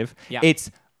objective. Yeah.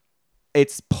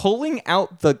 It's pulling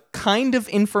out the kind of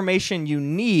information you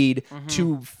need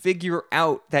to figure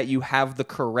out that you have the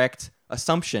correct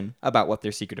assumption about what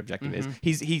their secret objective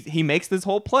is. He makes this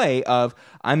whole play of,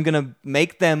 I'm gonna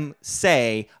make them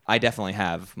say I definitely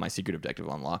have my secret objective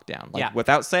on lockdown, like Yeah.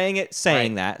 without saying it,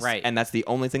 saying Right, that, right. and that's the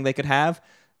only thing they could have,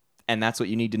 and that's what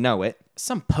you need to know it.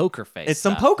 Some poker face. It's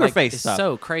some stuff. poker Like, face it's stuff.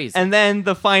 so crazy. And then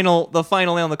the final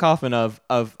nail in the coffin of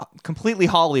completely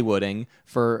Hollywooding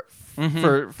for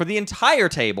the entire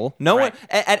table. No Right. one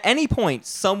at any point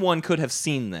someone could have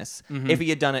seen this if he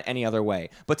had done it any other way.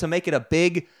 But to make it a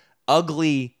big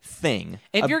ugly thing,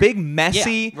 If a you're- big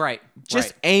messy, yeah, right, just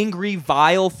right. angry,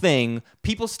 vile thing,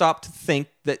 people stop to think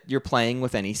that you're playing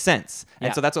with any sense. And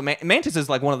Yeah. so that's what Mantis is,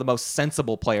 like one of the most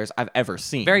sensible players I've ever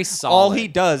seen. Very All solid. he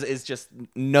does is just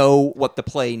know what the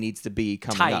play needs to be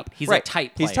coming Tight. up. He's a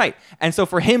tight He's player. tight. And so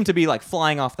for him to be like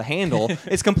flying off the handle,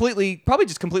 it's probably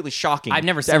just completely shocking. I've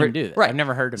never to seen him do that. Right. I've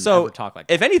never heard him so, ever talk like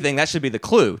that. if anything, that should be the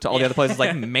clue to all the other players. It's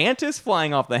like Mantis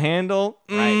flying off the handle.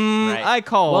 Right. I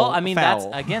call. Well, I mean, foul.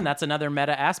 that's another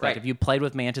meta aspect. Right. If you played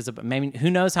with Mantis, maybe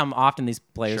who knows how often these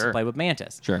players Sure. have played with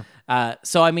Mantis. Sure.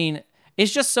 So I mean,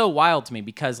 it's just so wild to me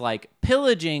because like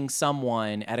pillaging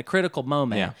someone at a critical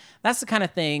moment, Yeah. that's the kind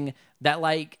of thing that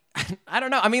like I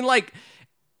don't know. I mean, like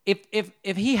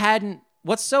if he hadn't.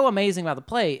 What's so amazing about the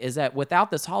play is that without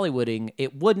this Hollywooding,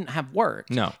 it wouldn't have worked.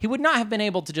 No. He would not have been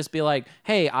able to just be like,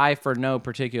 hey, I, for no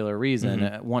particular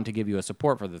reason, want to give you a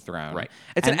support for the throne. Right.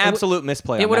 It's And an absolute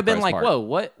misplay. It on would have been Matt like, Barr's part. whoa,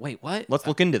 what? Wait, what? Let's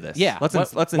look into this. Yeah. Let's Why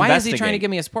investigate. is he trying to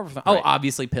give me a support for the throne? Right. Oh,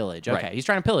 obviously pillage. Okay. Right. He's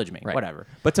trying to pillage me. Right. Whatever.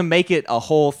 But to make it a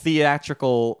whole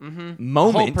theatrical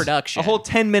moment, production. a whole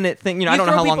 10-minute thing. You know, You I don't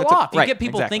know throw how long it people took. off. You Right, get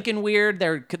people exactly. thinking weird.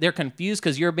 They're confused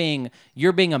because you're being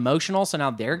emotional. So now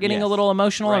they're getting Yes. a little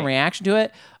emotional in Right. reaction to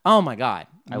it. Oh my god,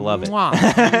 I love it. Mwah.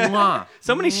 Mwah.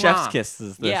 So many chef's Mwah.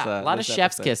 kisses. This, Yeah, a lot of this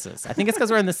chef's episode. kisses. I think it's because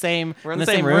we're in the same. We're in the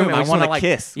same room and we I just want to wanna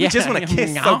kiss. We just wanna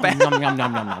kiss so Nom, bad. nom, nom,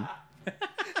 nom, nom, nom.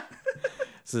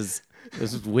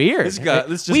 This is weird. This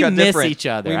just we got miss different. each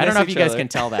other. We I don't miss know if you each guys other. can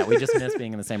tell that. We just miss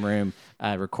being in the same room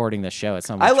recording the show. It's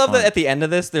so much I love fun. that at the end of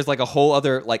this, there's like a whole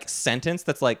other like sentence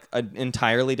that's like an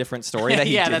entirely different story that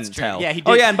he Yeah, didn't that's true. tell. Yeah, he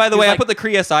Oh did. yeah, and by the He was way, I like- put the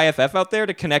Krios IFF out there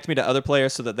to connect me to other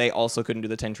players so that they also couldn't do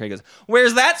the 10 trade goods.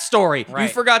 Where's that story? You Right.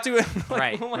 forgot to.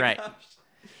 Right, oh my right. gosh.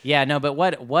 Yeah, no, but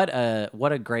what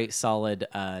a great solid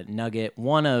nugget.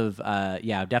 One of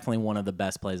definitely one of the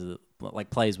best plays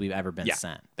plays we've ever been Yeah,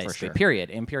 sent. for Basically, sure.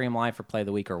 period. Imperium Live for play of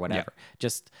the week or whatever.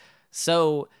 Just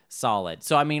so solid.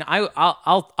 So I mean,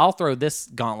 I'll throw this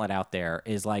gauntlet out there.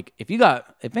 Is like if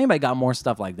anybody got more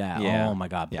stuff like that, Yeah. oh my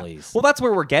god, Yeah. please. Well, that's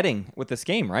where we're getting with this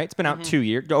game, right? It's been out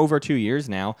over 2 years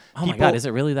now. Oh my god, is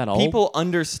it really that old? People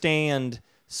understand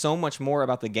so much more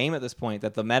about the game at this point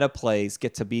that the meta plays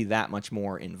get to be that much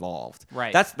more involved.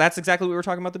 Right. That's exactly what we were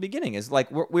talking about at the beginning. Is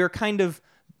like we're kind of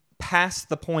past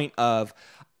the point of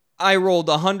I rolled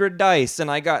 100 dice and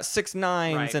I got 6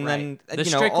 nines, Right, and then right. The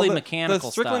you know, strictly all mechanical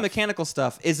the strictly stuff. mechanical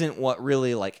stuff isn't what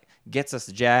really like gets us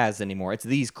jazzed anymore. It's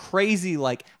these crazy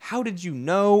like how did you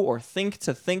know or think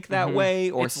to think that way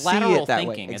or it's see lateral it that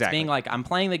thinking. way. It's being like, I'm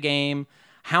playing the game.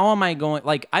 How am I going?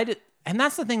 Like and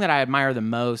that's the thing that I admire the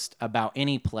most about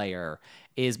any player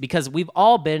is because we've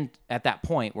all been at that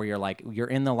point where you're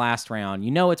in the last round. You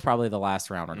know it's probably the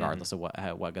last round regardless of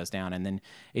what goes down, and then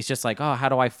it's just like, oh, how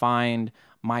do I find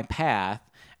my path?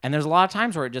 And there's a lot of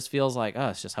times where it just feels like, oh,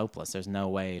 it's just hopeless. There's no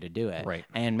way to do it. Right.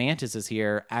 And Mantis is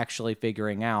here actually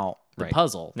figuring out the Right.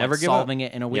 puzzle, Never like give up. solving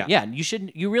it in a way. Yeah. Yeah,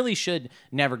 you really should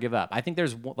never give up. I think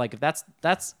there's like if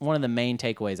that's one of the main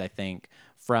takeaways I think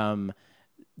from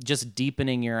just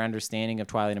deepening your understanding of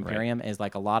Twilight Imperium is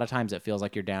like a lot of times it feels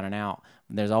like you're down and out.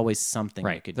 There's always something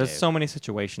you could There's do. so many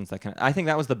situations that can. I think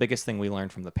that was the biggest thing we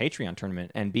learned from the Patreon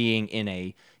tournament, and being in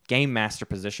a game master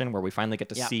position where we finally get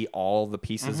to see all the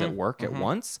pieces at work at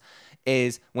once.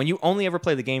 Is when you only ever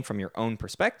play the game from your own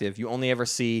perspective, you only ever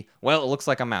see, well, it looks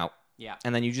like I'm out. Yeah.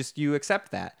 And then you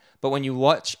accept that. But when you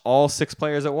watch all 6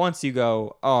 players at once, you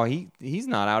go, oh, he's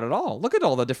not out at all. Look at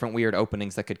all the different weird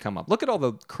openings that could come up. Look at all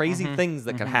the crazy things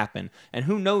that could happen. And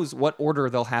who knows what order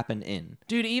they'll happen in.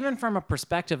 Dude, even from a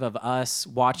perspective of us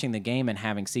watching the game and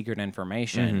having secret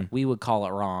information, we would call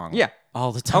it wrong. Yeah.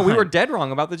 All the time. Oh, we were dead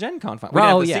wrong about the Gen Con finals. We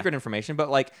didn't have the secret information, but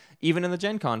like even in the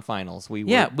Gen Con finals, we were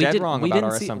dead wrong about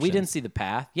our assumptions. We didn't see the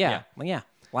path. Yeah.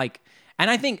 Like, and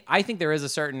I think there is a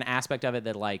certain aspect of it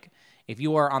that like if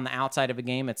you are on the outside of a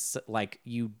game, it's like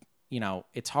you know,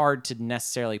 it's hard to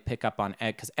necessarily pick up on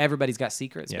because everybody's got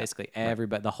secrets. Basically,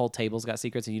 everybody, the whole table's got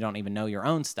secrets, and you don't even know your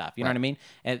own stuff. You know what I mean?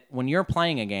 And when you're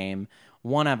playing a game,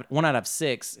 one out of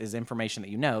 6 is information that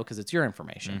you know because it's your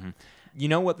information. You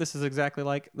know what this is exactly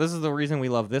like? This is the reason we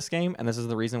love this game, and this is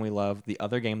the reason we love the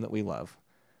other game that we love.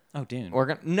 Oh, Dune.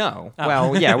 No. Oh.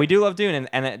 Well, yeah, we do love Dune,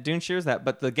 and Dune shares that.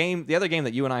 But the other game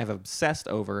that you and I have obsessed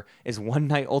over is One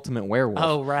Night Ultimate Werewolf.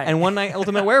 Oh, right. And One Night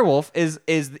Ultimate Werewolf is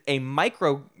a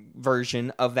micro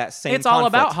version of that same It's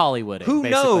conflict. all about Hollywood. Who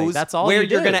knows That's all where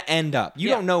you're going to end up? You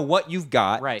don't know what you've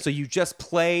got, right? So you just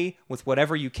play with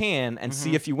whatever you can and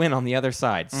see if you win on the other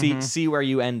side. See where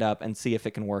you end up and see if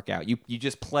it can work out. You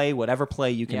just play whatever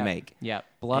play you can make. Yeah,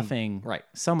 bluffing. Right.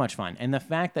 So much fun. And the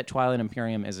fact that Twilight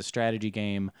Imperium is a strategy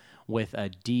game with a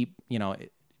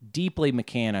deeply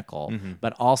mechanical,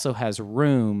 but also has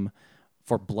room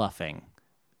for bluffing.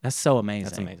 That's so amazing.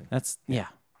 That's amazing. That's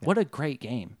What a great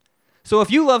game. So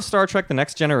if you love Star Trek The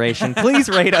Next Generation, please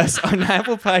rate us on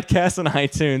Apple Podcasts and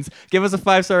iTunes. Give us a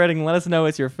 5-star rating and let us know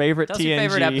it's your favorite Tell us TNG. your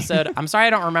favorite episode. I'm sorry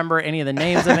I don't remember any of the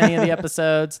names of any of the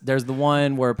episodes. There's the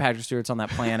one where Patrick Stewart's on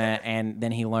that planet and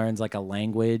then he learns like a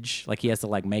language. Like he has to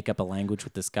like make up a language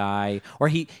with this guy. Or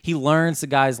he learns the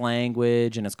guy's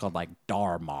language and it's called like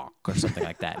Darmok or something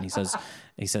like that. And he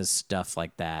says stuff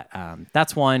like that.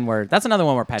 That's another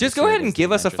one where Patrick Just go Stewart ahead and is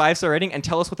give us a interesting. 5-star rating and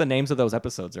tell us what the names of those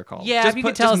episodes are called. Yeah, just if you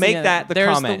could tell us make the- that the there's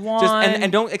the comment. one-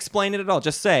 And don't explain it at all.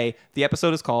 Just say the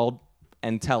episode is called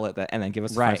and tell it that, and then give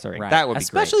us a 5-star rating. That would be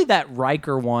Especially great. that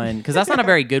Riker one, because that's not a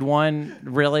very good one,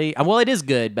 really. Well, it is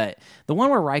good, but the one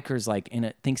where Riker's like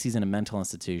thinks he's in a mental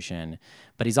institution,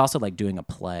 but he's also like doing a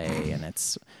play, and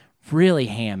it's really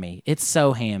hammy. It's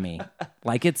so hammy.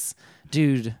 Like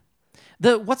dude.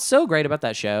 What's so great about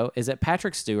that show is that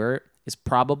Patrick Stewart is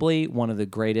probably one of the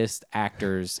greatest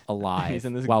actors alive. He's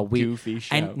in this goofy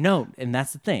show. And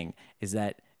that's the thing, is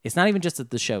that it's not even just that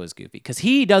the show is goofy, because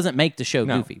he doesn't make the show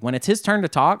goofy. When it's his turn to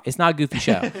talk, it's not a goofy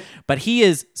show. But he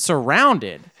is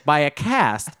surrounded by a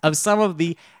cast of some of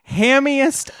the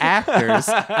hammiest actors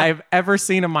I've ever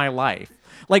seen in my life.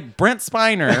 Like Brent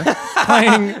Spiner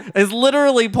is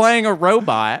literally playing a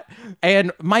robot,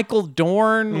 and Michael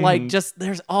Dorn, like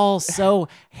there's all so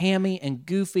hammy and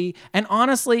goofy. And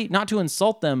honestly, not to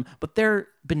insult them, but they're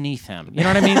beneath him. You know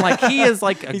what I mean? Like he is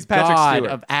like a He's Patrick god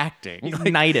Stewart. of acting. He's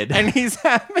Like, knighted. and he's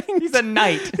a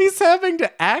knight. He's having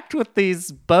to act with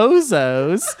these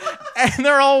bozos, and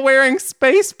they're all wearing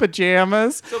space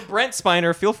pajamas. So Brent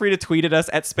Spiner, feel free to tweet at us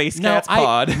at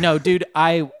SpaceCatsPod. No, dude,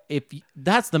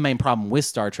 that's the main problem with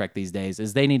Star Trek these days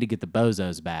is they need to get the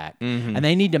bozos back, and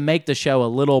they need to make the show a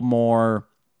little more.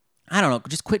 I don't know,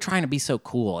 just quit trying to be so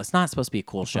cool. It's not supposed to be a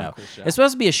cool show. It's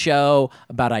supposed to be a show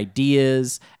about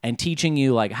ideas and teaching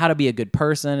you like how to be a good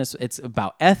person. It's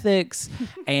about ethics,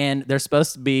 and there's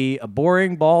supposed to be a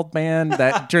boring bald man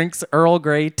that drinks Earl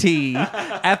Grey tea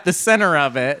at the center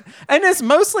of it. And it's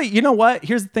mostly, you know what?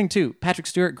 Here's the thing too. Patrick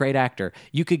Stewart, great actor.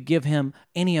 You could give him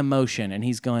any emotion and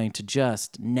he's going to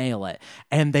just nail it.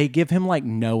 And they give him like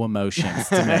no emotions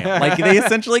to nail. Like they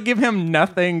essentially give him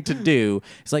nothing to do.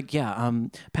 It's like,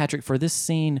 Patrick, for this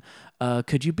scene,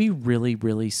 could you be really,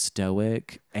 really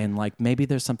stoic and like maybe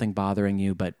there's something bothering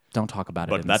you, but don't talk about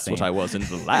it. But in that's the what scene. I was in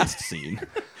the last scene.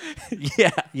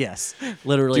 Yes,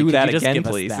 literally. Do could that you just again, give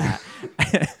us please. that?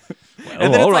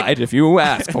 Well, then all it's right. like- If you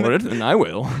ask for it, then I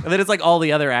will. And then it's like all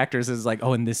the other actors is like,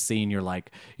 oh, in this scene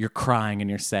you're crying and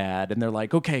you're sad, and they're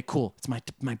like, okay, cool, it's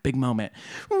my big moment.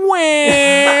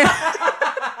 Wah!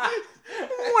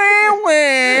 Wah,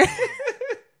 wah.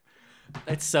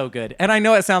 It's so good. And I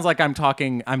know it sounds like I'm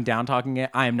down talking it.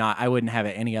 I am not. I wouldn't have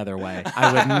it any other way.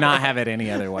 I would not have it any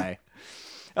other way.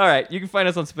 All right, you can find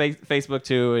us on Facebook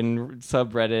too and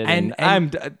subreddit.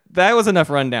 And That was enough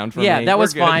rundown for me. Yeah, that We're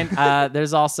was good. fine.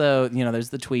 There's also, there's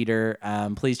the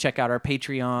tweeter. Please check out our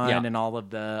Patreon Yeah. and all of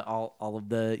the,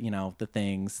 the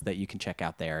things that you can check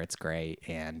out there. It's great,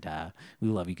 and we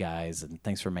love you guys, and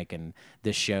thanks for making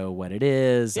this show what it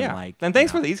is. Yeah, and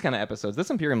thanks for these kind of episodes. This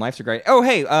Imperium Lives are great. Oh,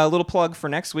 hey, a little plug for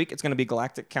next week. It's going to be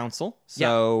Galactic Council.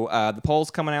 So the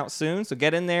poll's coming out soon. So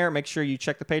get in there. Make sure you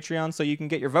check the Patreon so you can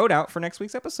get your vote out for next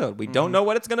week's episode. We don't know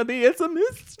what it's going to be. It's a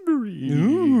mystery.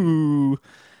 Ooh.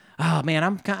 Oh man,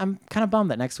 I'm kind of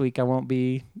bummed that next week I won't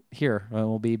be here.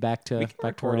 We'll be back to We can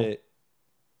back to record world. it.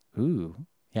 Ooh,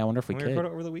 yeah. I wonder if we Can could. we record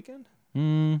it over the weekend?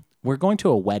 We're going to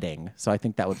a wedding, so I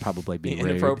think that would probably be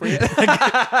rude. Inappropriate.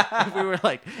 If we were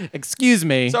like, "Excuse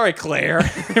me," Sorry, Claire.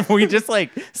 if we just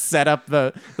like set up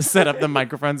the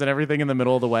microphones and everything in the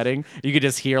middle of the wedding, you could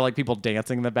just hear like people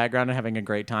dancing in the background and having a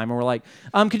great time. And we're like,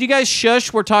 could you guys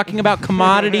shush? We're talking about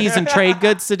commodities and trade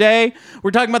goods today.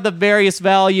 We're talking about the various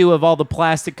value of all the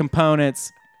plastic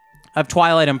components of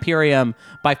Twilight Imperium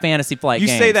by Fantasy Flight You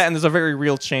Games. say that, and there's a very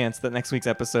real chance that next week's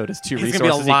episode is 2 It's gonna be a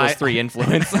resources equals lie. 3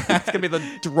 influence. It's going to be the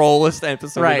drollest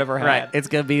episode we've ever had. Right. It's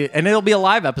gonna be, and it'll be a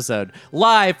live episode,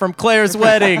 live from Claire's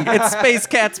wedding. It's Space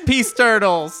Cats Peace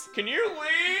Turtles. Can you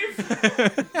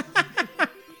leave?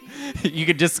 You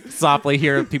could just softly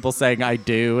hear people saying "I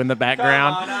do" in the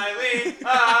background. Come on, Eileen.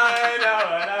 I know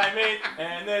what I mean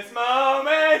in this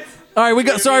moment. All right, we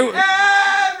go. Sorry,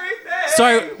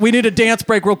 we need a dance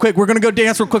break real quick. We're gonna go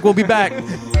dance real quick. We'll be back.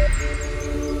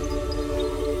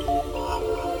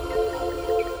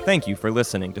 Thank you for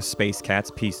listening to Space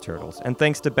Cats Peace Turtles, and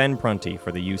thanks to Ben Prunty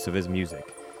for the use of his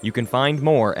music. You can find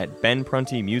more at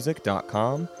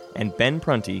benpruntymusic.com and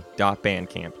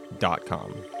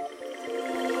benprunty.bandcamp.com.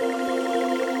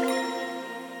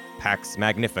 Pax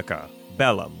Magnifica,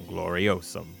 Bellum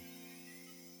Gloriosum.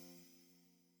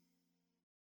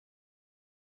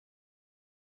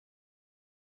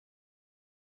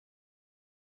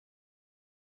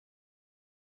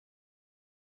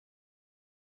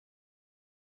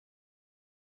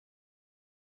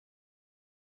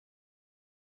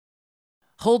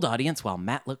 Hold audience while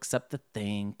Matt looks up the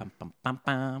thing. Bum, bum, bum,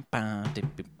 bum, bum, dip,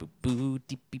 boo, boo, boo,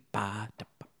 dip, beep, ba, da,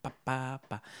 ba, ba, ba,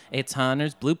 ba. It's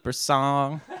Hunter's blooper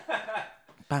song.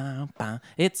 Ba, ba.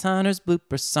 It's Hunter's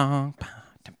blooper song. Ba,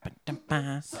 da, ba, da,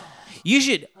 ba. You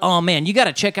should, oh man, you got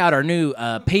to check out our new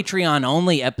Patreon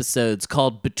only episodes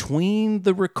called Between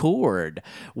the Record,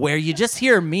 where you just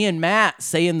hear me and Matt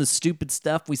saying the stupid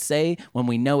stuff we say when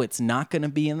we know it's not going to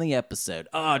be in the episode.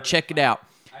 Oh, check it out.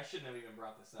 I shouldn't have even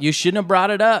brought this up. You shouldn't have brought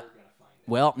it up.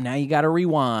 Well, now you got to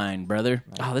rewind, brother.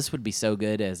 Oh, this would be so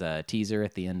good as a teaser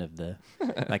at the end of the,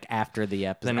 like after the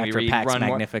episode, Then we after read Pax run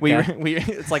Magnifica. more.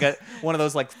 It's like one of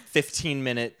those like 15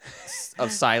 minutes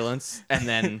of silence, and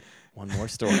then one more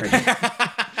story.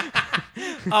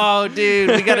 Oh, dude,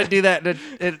 we got to do that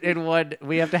in one.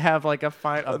 We have to have like a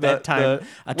bedtime. A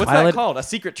What's Twilight, that called? A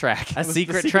secret track. A The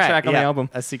secret track track on the yeah, album.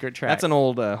 A secret track. That's an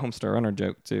old Homestar Runner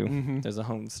joke too. There's a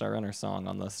Homestar Runner song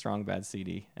on the Strong Bad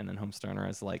CD, and then Homestar Runner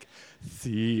is like,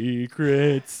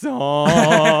 "Secret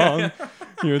song,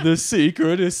 you're the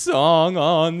secretest song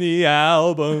on the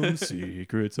album.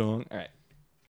 Secret song." All right.